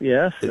remember that.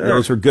 Yes, sir.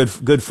 Those were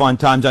good fun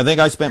times. I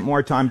think I spent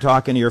more time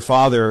talking to your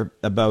father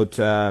about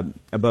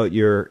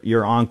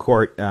your on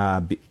court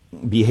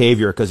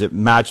behavior, because it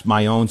matched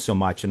my own so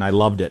much, and I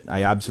loved it.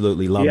 I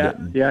absolutely loved it.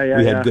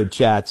 We had good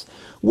chats.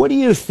 What do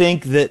you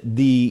think that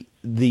the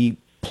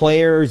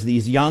players,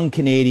 these young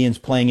Canadians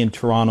playing in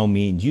Toronto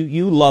means?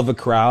 You love a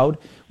crowd.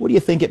 What do you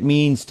think it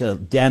means to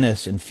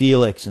Dennis and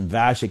Felix and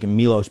Vasek and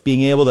Milos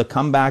being able to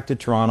come back to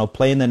Toronto,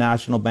 play in the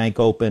National Bank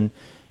Open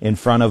in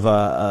front of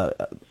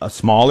a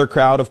smaller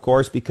crowd, of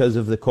course, because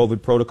of the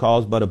COVID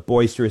protocols, but a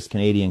boisterous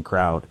Canadian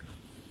crowd?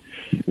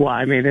 Well,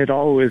 I mean,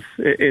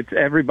 it's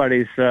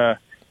everybody's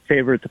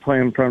favorite to play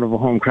in front of a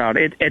home crowd.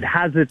 It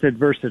has its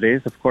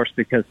adversities, of course,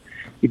 because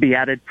the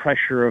added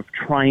pressure of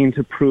trying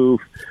to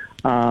prove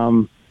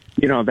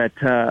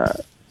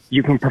that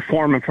you can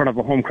perform in front of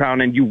a home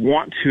crowd, and you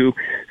want to.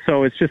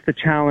 So it's just the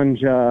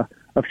challenge of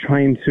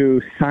trying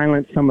to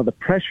silence some of the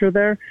pressure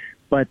there,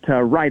 but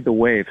ride the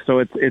wave. So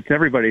it's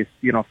everybody's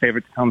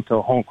favorite to come to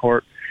a home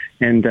court,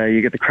 and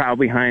you get the crowd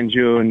behind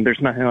you, and there's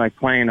nothing like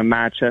playing a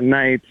match at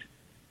night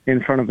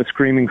in front of a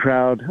screaming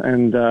crowd.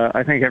 And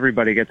I think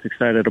everybody gets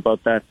excited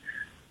about that,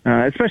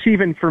 especially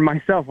even for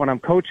myself when I'm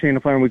coaching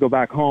a player and we go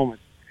back home.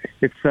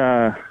 It's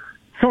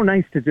so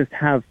nice to just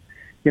have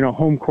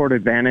home court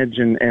advantage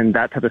and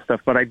that type of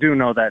stuff. But I do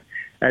know that,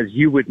 as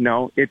you would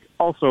know, it's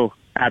also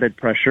added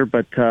pressure.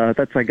 But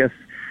that's, I guess,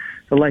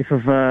 the life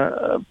of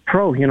a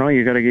pro.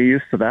 You got to get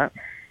used to that.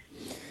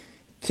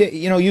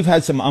 You've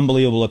had some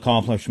unbelievable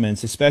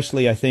accomplishments,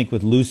 especially, I think,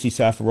 with Lucy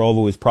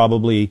Safarova, was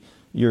probably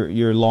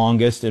your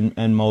longest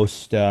and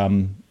most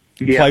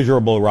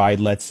pleasurable ride,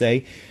 let's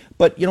say.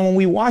 But, when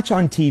we watch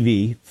on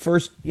TV,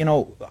 first,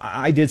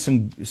 I did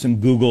some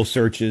Google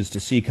searches to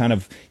see kind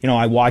of,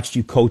 I watched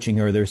you coaching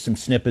her. There's some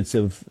snippets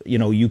of,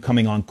 you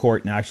coming on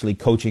court and actually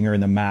coaching her in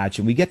the match.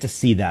 And we get to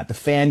see that. The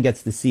fan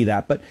gets to see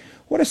that. But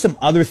what are some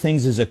other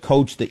things as a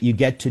coach that you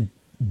get to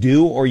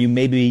do, or you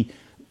maybe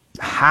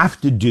have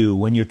to do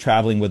when you're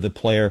traveling with a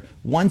player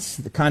once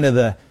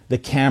the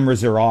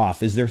cameras are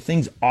off? Is there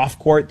things off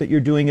court that you're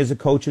doing as a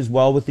coach as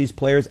well with these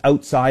players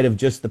outside of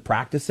just the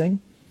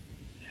practicing?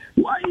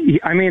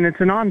 I mean,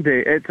 it's an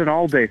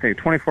all-day thing,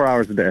 24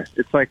 hours a day.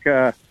 It's like,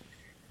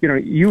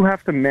 you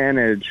have to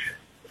manage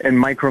and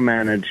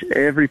micromanage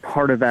every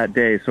part of that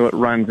day so it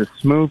runs as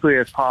smoothly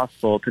as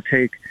possible to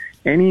take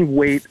any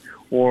weight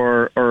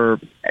or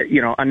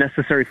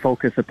unnecessary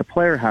focus that the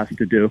player has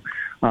to do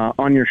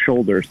on your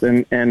shoulders.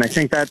 And I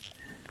think that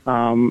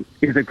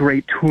is a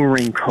great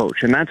touring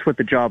coach, and that's what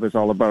the job is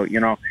all about.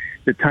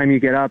 the time you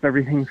get up,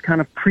 everything's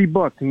kind of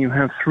pre-booked, and you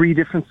have 3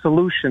 different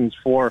solutions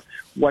for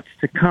what's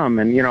to come.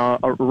 And,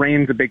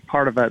 rain's a big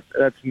part of it.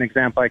 That's an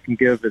example I can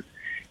give is,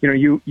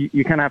 you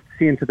kind of have to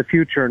see into the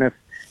future. And if,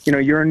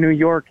 you're in New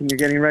York and you're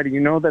getting ready,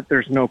 that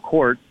there's no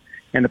courts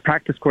and the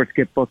practice courts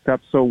get booked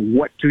up. So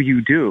what do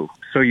you do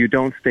so you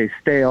don't stay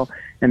stale?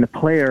 And the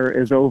player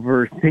is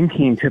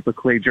overthinking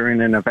typically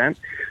during an event.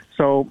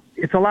 So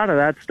it's a lot of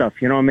that stuff,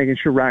 making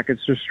sure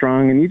rackets are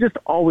strong, and you just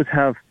always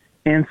have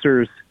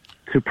answers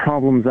to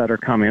problems that are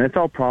coming. It's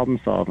all problem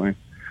solving.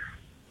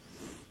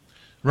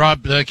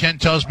 Rob, Ken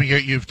tells me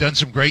you've done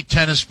some great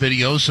tennis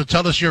videos, so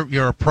tell us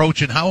your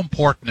approach and how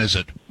important is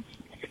it?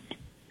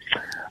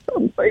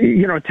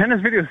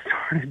 Tennis videos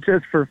started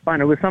just for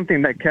fun. It was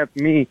something that kept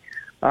me,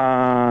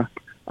 I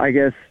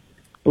guess,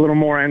 a little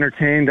more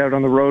entertained out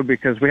on the road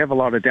because we have a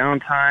lot of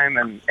downtime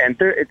and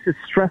it's a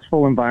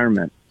stressful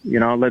environment,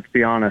 let's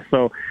be honest.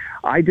 So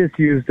I just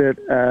used it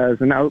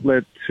as an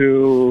outlet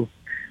to,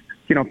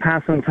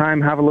 pass some time,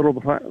 have a little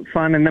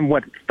fun. And then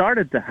what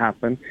started to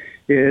happen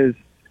is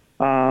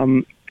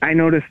I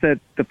noticed that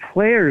the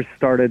players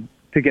started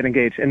to get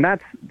engaged. And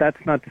that's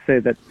not to say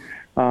that,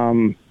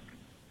 I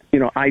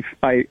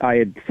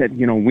had said,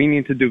 we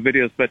need to do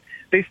videos, but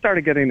they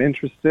started getting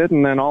interested.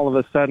 And then all of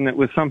a sudden it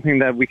was something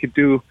that we could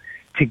do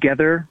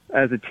together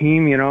as a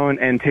team,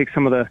 and take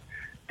some of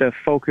the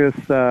focus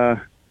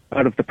out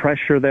of the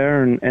pressure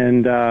there.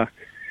 And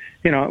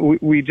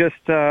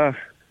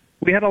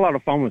we had a lot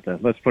of fun with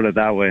it. Let's put it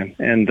that way.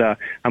 And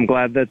I'm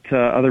glad that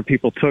other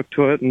people took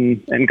to it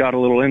and got a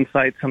little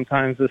insight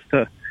sometimes as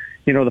to,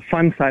 the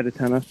fun side of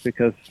tennis,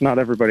 because not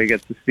everybody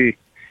gets to see,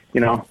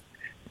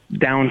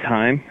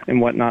 downtime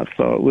and whatnot.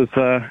 So it was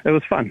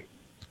fun.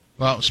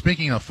 Well,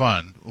 speaking of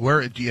fun,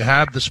 where do you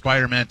have the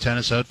Spider-Man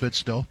tennis outfit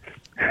still?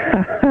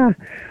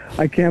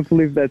 I can't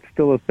believe that's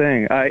still a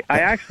thing. I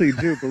actually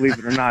do, believe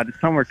it or not. It's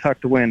somewhere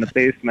tucked away in the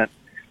basement.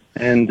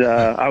 And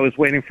I was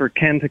waiting for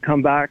Ken to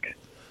come back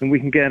and we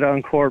can get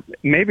on court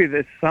maybe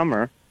this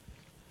summer.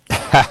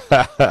 Ken,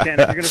 if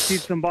you're going to feed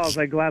some balls,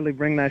 I'd gladly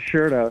bring that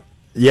shirt out.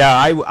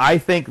 Yeah, I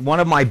think one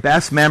of my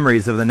best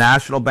memories of the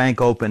National Bank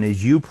Open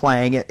is you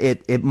playing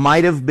it. It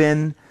might have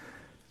been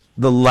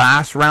the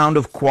last round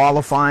of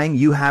qualifying.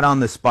 You had on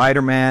the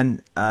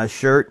Spider-Man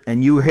shirt,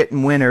 and you were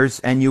hitting winners,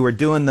 and you were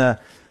doing the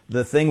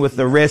thing with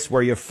the wrist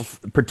where you're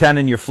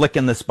pretending you're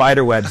flicking the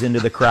spider webs into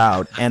the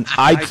crowd. And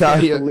I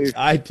tell you,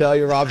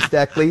 Rob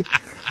Steckley,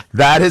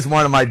 that is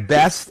one of my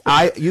best.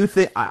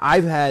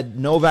 I've had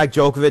Novak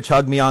Djokovic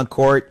hug me on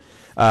court.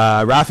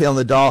 Rafael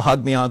Nadal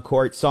hugged me on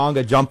court.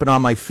 Tsonga jumping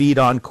on my feet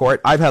on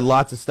court. I've had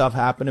lots of stuff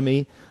happen to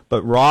me,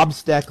 but Rob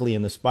Steckley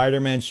in the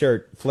Spider-Man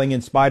shirt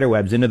flinging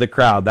spiderwebs into the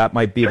crowd, that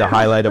might be the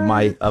highlight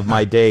of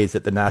my days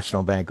at the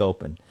National Bank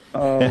Open.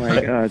 Oh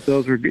my God,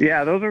 those were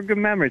good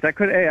memories. I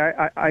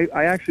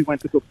actually went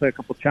to go play a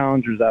couple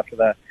challengers after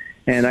that,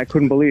 and I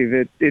couldn't believe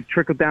it. It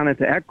trickled down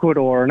into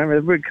Ecuador and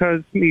everything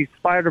because me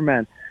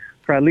Spider-Man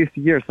for at least a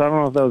year. So I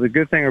don't know if that was a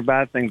good thing or a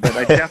bad thing, but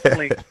I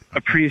definitely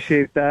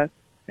appreciate that.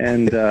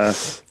 And,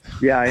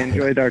 I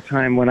enjoyed our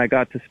time when I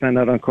got to spend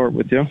out on court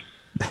with you.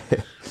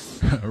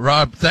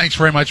 Rob, thanks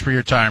very much for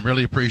your time.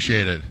 Really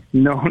appreciate it.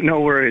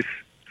 No worries.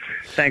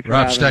 Thanks for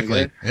Rob having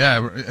Steckley. me,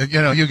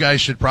 Yeah, you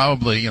guys should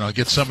probably,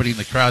 get somebody in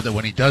the crowd that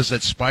when he does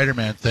that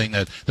Spider-Man thing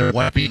that they're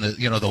wiping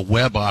the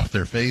web off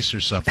their face or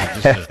something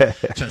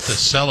just to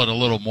sell it a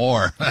little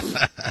more.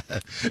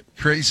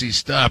 Crazy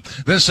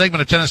stuff. This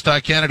segment of Tennis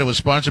Talk Canada was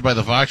sponsored by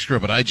the Fox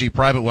Group at IG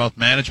Private Wealth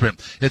Management.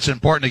 It's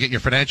important to get your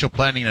financial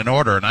planning in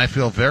order, and I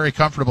feel very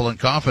comfortable and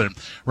confident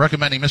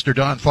recommending Mr.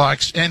 Don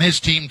Fox and his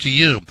team to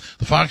you.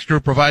 The Fox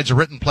Group provides a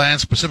written plan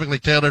specifically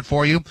tailored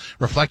for you,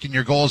 reflecting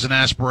your goals and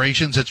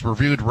aspirations. It's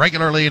reviewed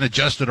regularly and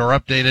adjusted or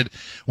updated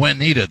when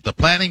needed. The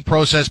planning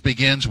process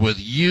begins with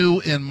you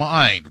in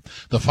mind.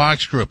 The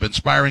Fox Group,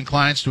 inspiring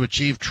clients to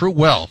achieve true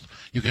wealth.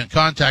 You can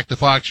contact the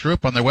Fox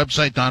Group on their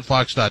website,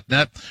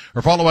 donfox.net,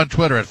 or follow on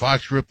Twitter at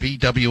Fox Group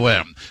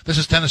PWM. This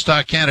is Tennis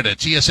Talk Canada,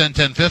 TSN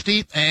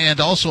 1050, and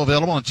also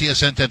available on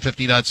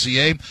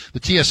tsn1050.ca, the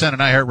TSN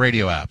and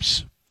iHeartRadio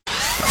apps.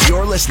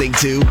 You're listening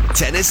to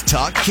Tennis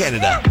Talk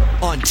Canada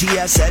on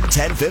TSN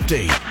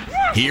 1050.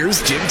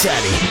 Here's Jim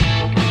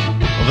Taddy.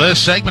 Well,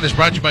 this segment is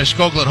brought to you by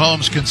Skoglund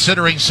Homes.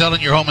 Considering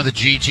selling your home in the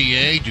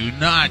GTA, do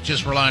not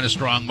just rely on a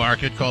strong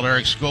market. Call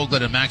Eric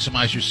Skoglund and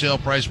maximize your sale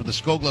price with the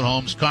Skoglund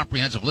Homes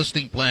comprehensive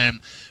listing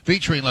plan,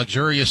 featuring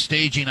luxurious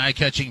staging,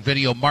 eye-catching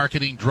video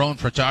marketing, drone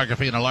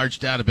photography, and a large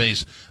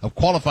database of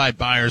qualified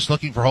buyers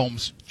looking for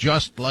homes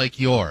just like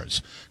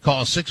yours.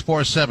 Call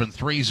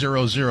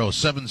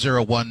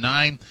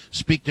 647-300-7019.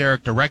 Speak to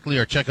Eric directly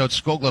or check out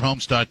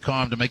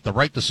skoglundhomes.com to make the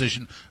right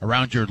decision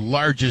around your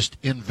largest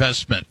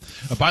investment.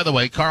 By the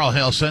way, Carl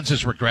Hale sends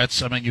his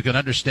regrets. I mean, you can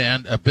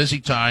understand a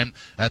busy time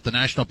at the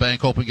National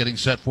Bank Open getting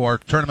set for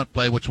tournament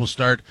play, which will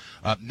start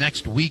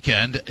next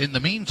weekend. In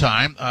the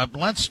meantime,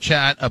 let's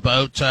chat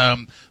about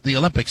the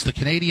Olympics, the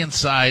Canadian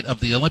side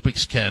of the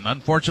Olympics, Ken.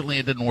 Unfortunately,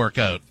 it didn't work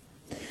out.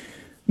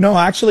 No,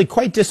 actually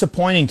quite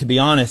disappointing, to be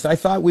honest. I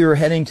thought we were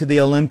heading to the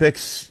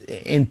Olympics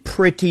in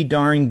pretty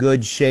darn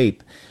good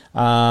shape.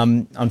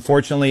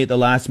 Unfortunately, at the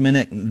last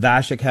minute,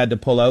 Vasek had to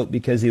pull out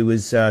because he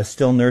was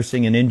still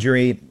nursing an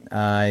injury.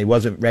 He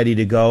wasn't ready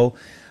to go.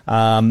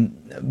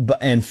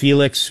 And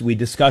Felix, we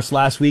discussed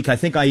last week, I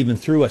think I even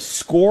threw a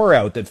score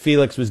out that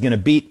Felix was going to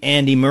beat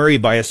Andy Murray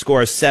by a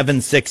score of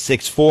 7-6,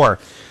 6-4.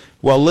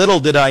 Well, little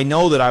did I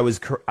know that I was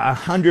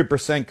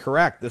 100%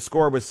 correct. The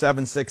score was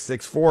 7-6,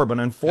 6-4, but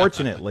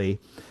unfortunately,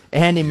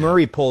 Andy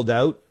Murray pulled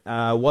out,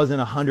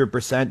 wasn't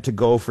 100% to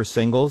go for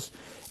singles,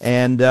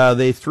 and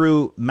they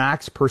threw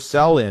Max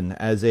Purcell in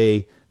as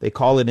they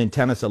call it in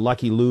tennis, a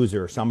lucky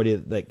loser, somebody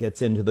that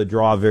gets into the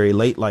draw very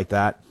late like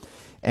that.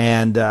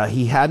 And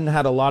he hadn't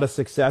had a lot of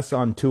success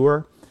on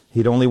tour.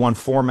 He'd only won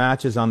 4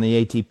 matches on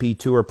the ATP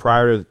tour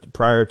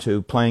prior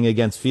to playing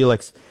against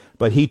Felix.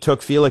 But he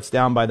took Felix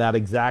down by that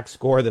exact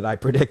score that I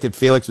predicted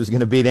Felix was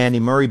going to beat Andy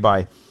Murray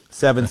by,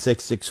 7-6,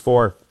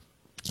 6-4.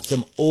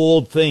 Some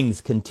old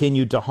things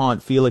continued to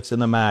haunt Felix in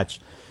the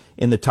match.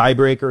 In the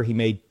tiebreaker, he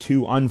made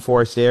 2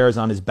 unforced errors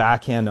on his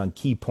backhand on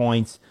key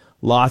points,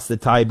 lost the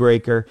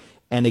tiebreaker,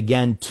 and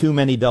again, too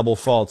many double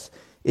faults.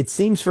 It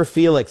seems for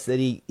Felix that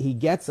he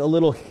gets a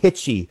little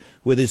hitchy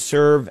with his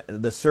serve.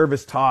 The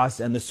service toss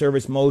and the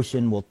service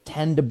motion will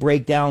tend to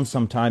break down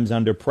sometimes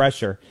under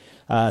pressure.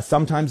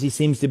 Sometimes he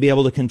seems to be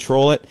able to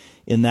control it.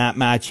 In that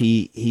match,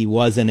 he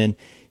wasn't. And,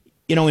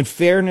 in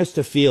fairness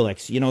to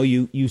Felix,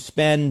 you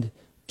spend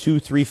 2,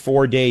 3,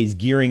 4 days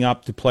gearing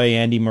up to play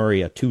Andy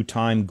Murray, a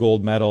 2-time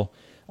gold medal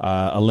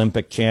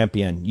Olympic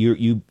champion.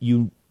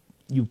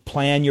 You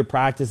plan your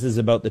practices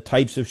about the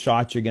types of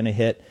shots you're going to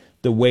hit,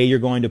 the way you're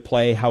going to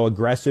play, how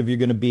aggressive you're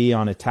going to be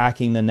on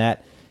attacking the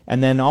net.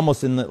 And then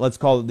almost in let's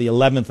call it the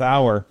 11th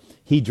hour,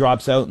 he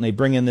drops out and they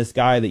bring in this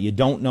guy that you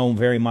don't know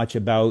very much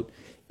about.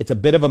 It's a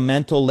bit of a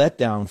mental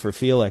letdown for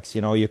Felix.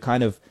 You're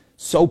kind of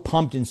so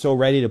pumped and so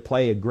ready to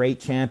play a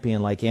great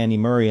champion like Andy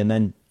Murray, and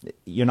then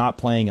you're not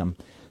playing him.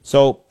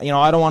 So, I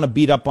don't want to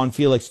beat up on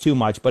Felix too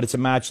much, but it's a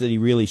match that he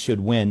really should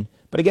win.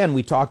 But again,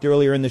 we talked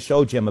earlier in the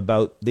show, Jim,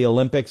 about the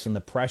Olympics and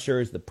the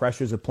pressures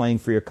of playing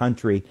for your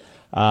country.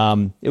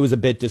 It was a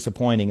bit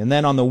disappointing. And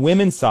then on the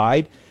women's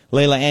side,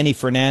 Leila Annie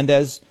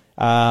Fernandez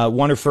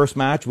won her first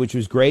match, which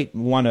was great,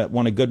 won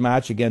a good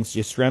match against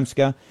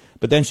Yastremska,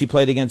 but then she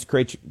played against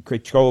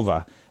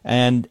Krejcikova.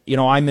 And,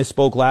 I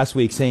misspoke last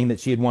week saying that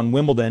she had won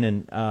Wimbledon,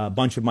 and a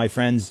bunch of my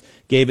friends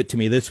gave it to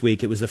me this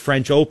week. It was the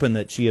French Open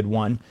that she had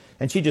won,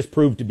 and she just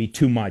proved to be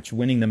too much,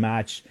 winning the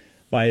match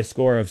by a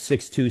score of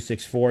 6-2,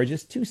 6-4.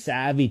 Just too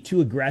savvy,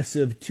 too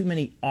aggressive, too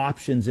many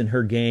options in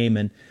her game.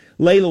 And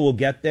Leila will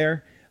get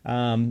there,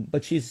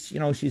 but she's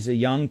a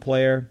young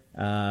player,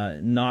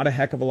 not a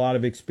heck of a lot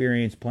of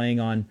experience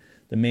playing on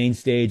the main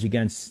stage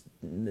against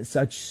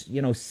such,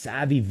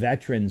 savvy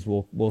veterans,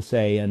 we'll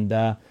say.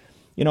 And,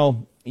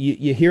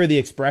 you hear the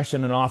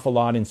expression an awful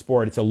lot in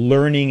sport. It's a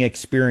learning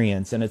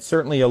experience, and it's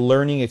certainly a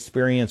learning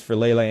experience for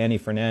Leila Annie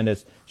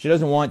Fernandez. She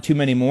doesn't want too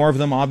many more of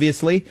them,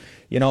 obviously.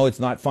 It's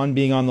not fun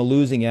being on the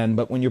losing end,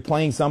 but when you're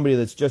playing somebody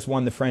that's just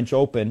won the French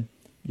Open,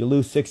 you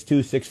lose 6-2,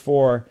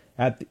 6-4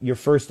 at your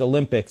first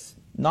Olympics.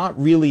 Not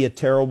really a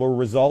terrible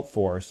result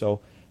for her.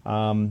 So,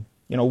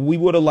 we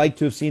would have liked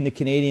to have seen the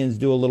Canadians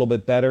do a little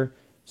bit better.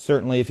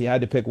 Certainly, if you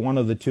had to pick one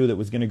of the two that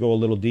was going to go a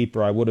little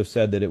deeper, I would have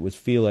said that it was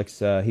Felix.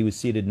 He was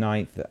seeded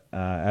 9th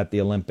at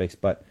the Olympics,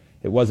 but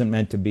it wasn't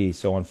meant to be.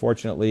 So,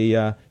 unfortunately,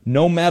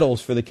 no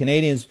medals for the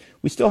Canadians.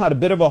 We still had a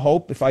bit of a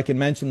hope, if I can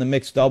mention the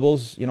mixed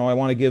doubles. I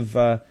want to give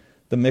the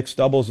mixed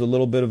doubles a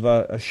little bit of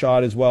a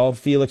shot as well.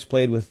 Felix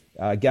played with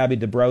Gabby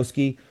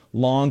Dabrowski,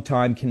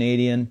 longtime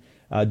Canadian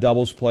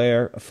doubles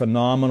player, a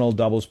phenomenal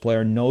doubles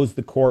player, knows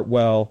the court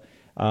well.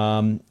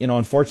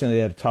 Unfortunately,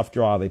 they had a tough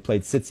draw. They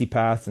played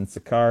Tsitsipas and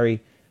Sakari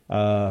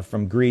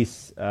from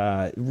Greece.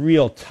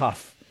 Real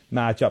tough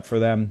matchup for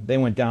them. They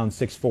went down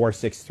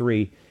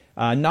 6-4,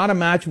 6-3. Not a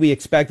match we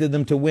expected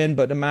them to win,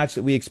 but a match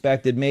that we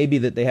expected maybe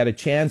that they had a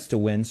chance to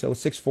win. So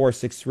 6-4,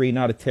 6-3,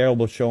 not a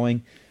terrible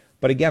showing.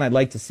 But again, I'd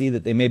like to see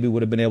that they maybe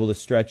would have been able to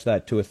stretch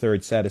that to a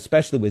third set,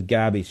 especially with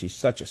Gabby. She's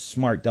such a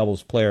smart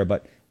doubles player,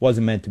 but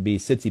wasn't meant to be.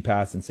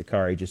 Tsitsipas and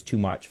Sakari, just too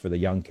much for the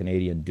young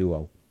Canadian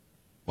duo.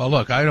 Well,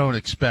 look, I don't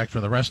expect for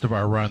the rest of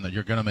our run that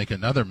you're going to make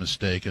another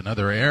mistake,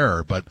 another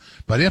error. But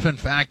if, in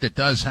fact, it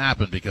does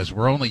happen, because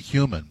we're only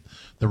human,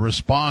 the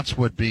response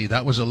would be,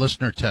 that was a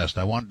listener test.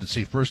 I wanted to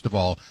see, first of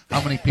all,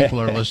 how many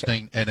people are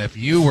listening, and if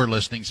you were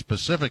listening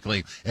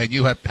specifically and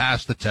you have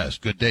passed the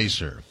test. Good day,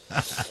 sir.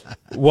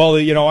 Well,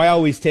 I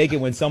always take it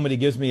when somebody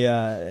gives me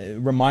a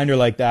reminder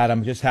like that.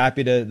 I'm just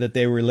happy that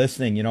they were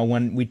listening.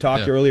 When we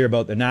talked earlier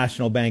about the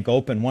National Bank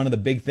Open, one of the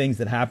big things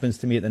that happens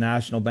to me at the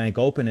National Bank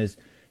Open is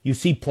you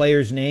see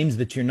players' names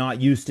that you're not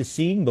used to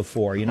seeing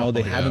before.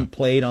 They haven't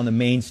played on the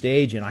main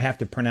stage, and I have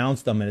to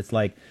pronounce them, and it's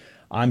like,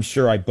 I'm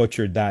sure I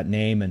butchered that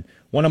name. And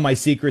one of my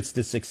secrets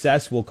to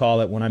success, we'll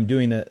call it, when I'm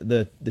doing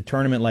the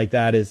tournament like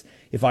that, is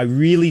if I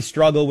really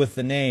struggle with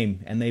the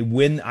name and they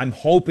win, I'm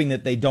hoping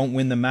that they don't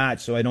win the match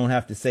so I don't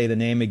have to say the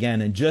name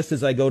again. And just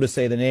as I go to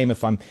say the name,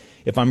 if I'm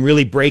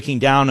really breaking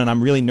down and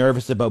I'm really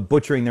nervous about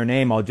butchering their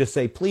name, I'll just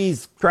say,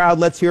 please, crowd,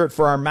 let's hear it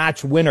for our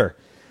match winner.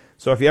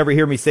 So if you ever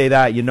hear me say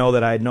that, you know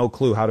that I had no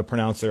clue how to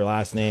pronounce their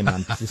last name.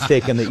 I'm just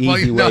taking the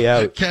easy way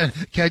out. Ken,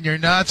 you're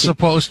not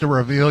supposed to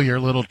reveal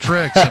your little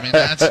tricks. I mean,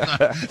 that's not,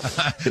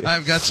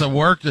 I've got some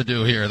work to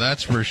do here,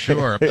 that's for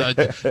sure.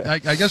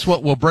 I guess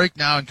we'll break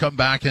now and come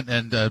back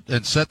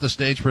and set the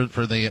stage for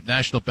the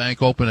National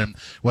Bank Open and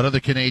what other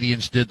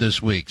Canadians did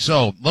this week.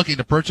 So, looking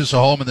to purchase a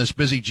home in this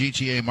busy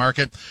GTA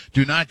market,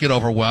 do not get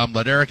overwhelmed.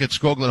 Let Eric at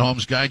Skoglund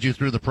Homes guide you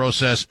through the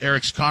process.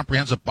 Eric's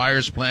comprehensive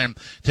buyer's plan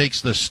takes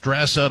the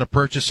stress out of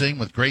purchasing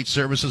with great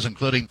services,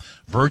 including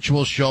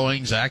virtual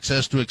showings,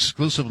 access to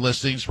exclusive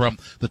listings from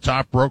the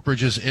top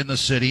brokerages in the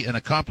city, and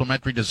a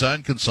complimentary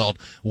design consult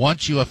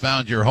once you have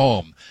found your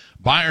home.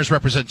 Buyer's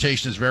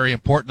representation is very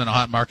important in a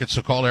hot market,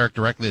 so call Eric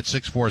directly at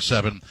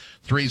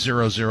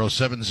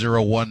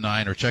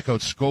 647-300-7019 or check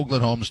out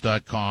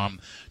skoglundhomes.com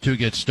to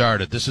get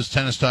started. This is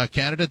Tennis Talk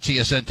Canada,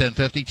 TSN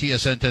 1050,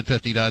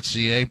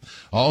 tsn1050.ca,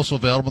 also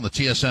available in the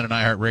TSN and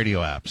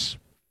iHeartRadio apps.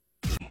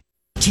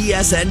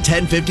 TSN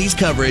 1050's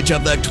coverage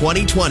of the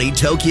 2020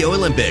 Tokyo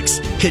Olympics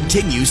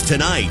continues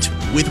tonight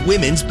with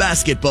women's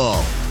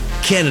basketball.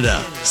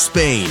 Canada,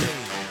 Spain.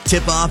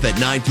 Tip-off at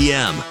 9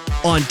 p.m.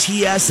 on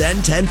TSN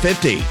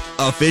 1050,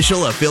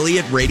 official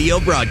affiliate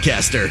radio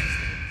broadcaster.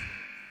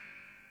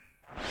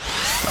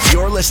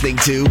 You're listening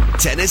to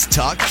Tennis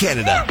Talk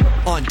Canada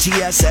on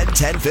TSN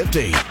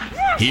 1050.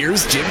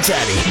 Here's Jim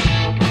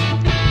Taddy.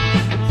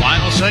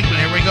 Final segment,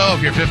 here we go.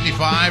 If you're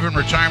 55 and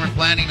retirement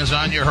planning is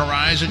on your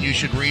horizon, you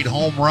should read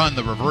Home Run,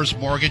 the Reverse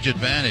Mortgage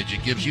Advantage.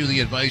 It gives you the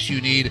advice you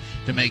need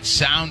to make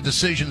sound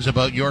decisions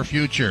about your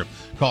future.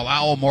 Call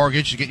Owl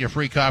Mortgage to get your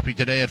free copy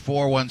today at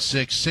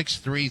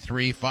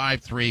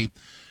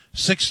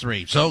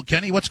 416-633-5363. So,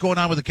 Kenny, what's going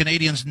on with the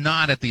Canadians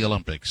not at the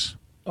Olympics?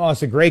 Oh,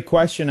 it's a great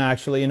question,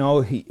 actually. You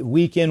know,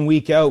 week in,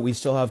 week out, we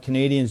still have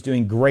Canadians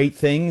doing great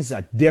things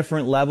at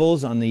different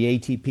levels on the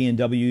ATP and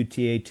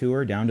WTA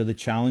Tour, down to the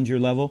challenger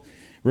level.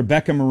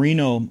 Rebecca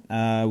Marino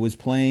was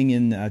playing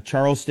in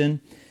Charleston.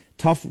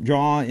 Tough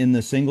draw in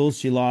the singles.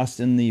 She lost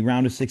in the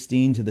round of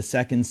 16 to the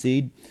second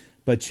seed,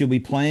 but she'll be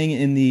playing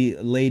in the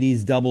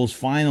ladies doubles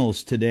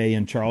finals today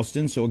in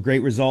Charleston. So a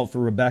great result for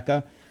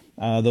Rebecca.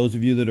 Those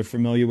of you that are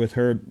familiar with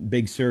her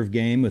big serve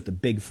game with the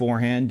big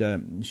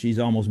forehand, she's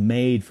almost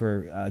made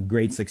for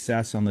great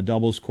success on the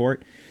doubles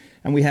court.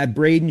 And we had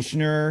Braden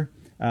Schnurr,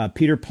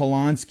 Peter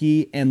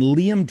Polonsky, and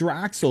Liam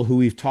Draxel, who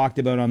we've talked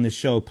about on this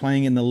show,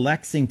 playing in the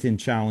Lexington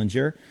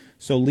Challenger.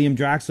 So Liam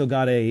Draxel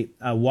got a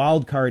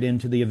wild card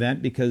into the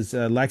event because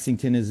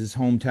Lexington is his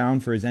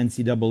hometown for his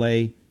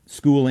NCAA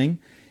schooling.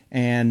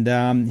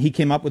 And he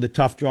came up with a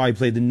tough draw. He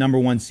played the number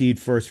one seed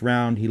first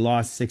round. He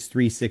lost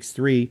 6-3,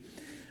 6-3.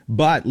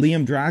 But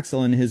Liam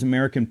Draxel and his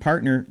American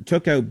partner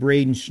took out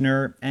Braden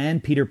Schnurr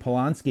and Peter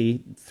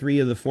Polonsky, 3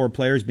 of the 4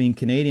 players being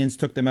Canadians,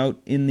 took them out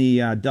in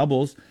the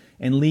doubles.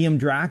 And Liam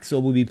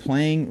Draxel will be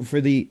playing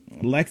for the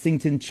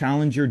Lexington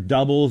Challenger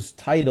doubles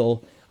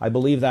title. I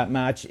believe that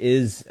match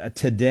is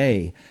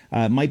today.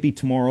 It might be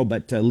tomorrow,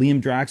 but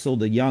Liam Draxel,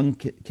 the young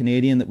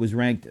Canadian that was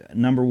ranked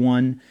number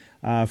 1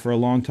 for a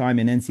long time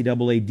in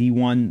NCAA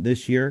D1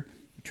 this year,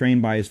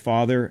 trained by his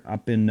father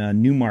up in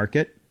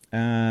Newmarket.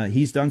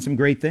 He's done some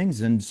great things,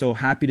 and so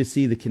happy to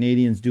see the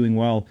Canadians doing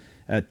well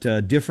at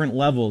different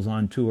levels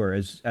on tour.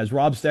 As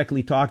Rob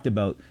Steckley talked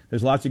about,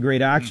 there's lots of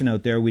great action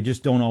out there. We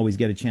just don't always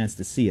get a chance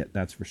to see it,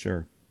 that's for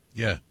sure.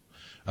 Yeah.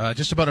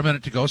 Just about a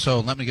minute to go, so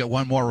let me get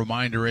one more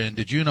reminder in.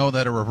 Did you know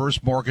that a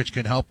reverse mortgage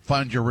can help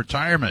fund your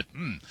retirement?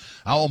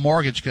 Owl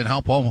Mortgage can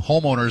help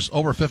homeowners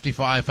over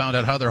 55 find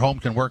out how their home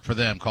can work for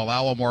them. Call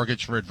Owl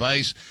Mortgage for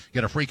advice.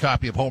 Get a free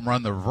copy of Home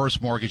Run, the Reverse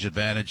Mortgage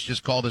Advantage.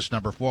 Just call this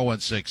number,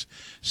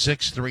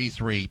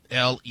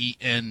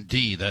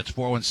 416-633-LEND. That's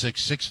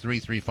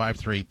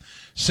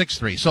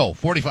 416-633-5363. So,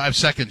 45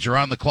 seconds, you're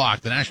on the clock.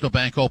 The National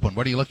Bank Open,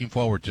 what are you looking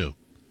forward to?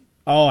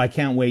 Oh, I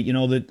can't wait. You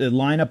know, the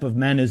lineup of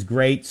men is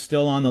great.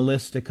 Still on the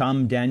list to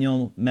come,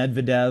 Daniel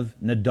Medvedev,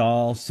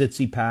 Nadal,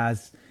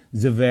 Tsitsipas,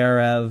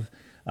 Zverev,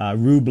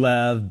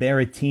 Rublev,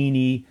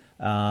 Berrettini,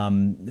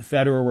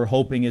 Federer we're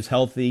hoping is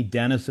healthy.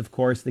 Dennis, of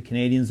course, the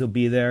Canadians will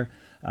be there.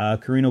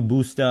 Carino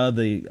Busta,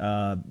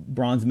 the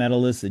bronze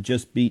medalist that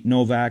just beat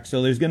Novak.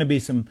 So there's going to be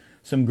some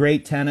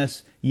great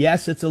tennis.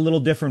 Yes, it's a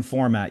little different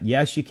format.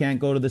 Yes, you can't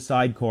go to the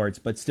side courts,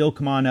 but still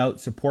come on out,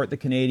 support the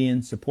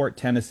Canadians, support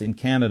tennis in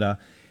Canada.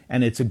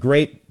 And it's a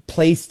great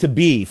place to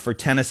be for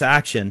tennis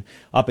action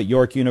up at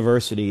York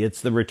University. It's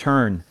the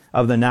return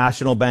of the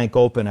National Bank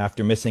Open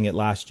after missing it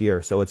last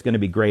year. So it's going to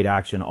be great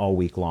action all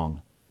week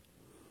long.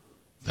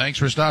 Thanks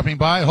for stopping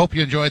by. I hope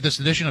you enjoyed this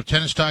edition of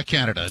Tennis Talk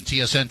Canada and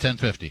TSN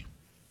 1050.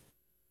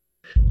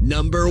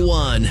 Number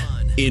 1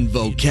 in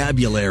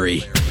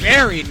vocabulary.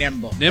 Very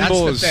nimble.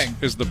 Nimble That's the thing.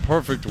 is the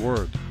perfect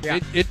word. Yeah.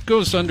 It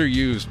goes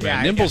underused,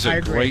 man. Yeah, Nimble's I a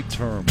agree. great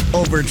term.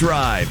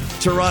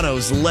 Overdrive,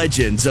 Toronto's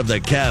legends of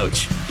the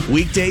couch.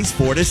 Weekdays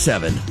 4 to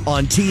 7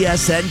 on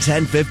TSN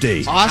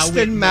 1050.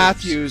 Austin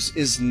Matthews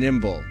is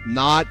nimble,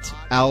 not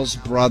Al's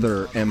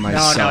brother and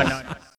myself. No.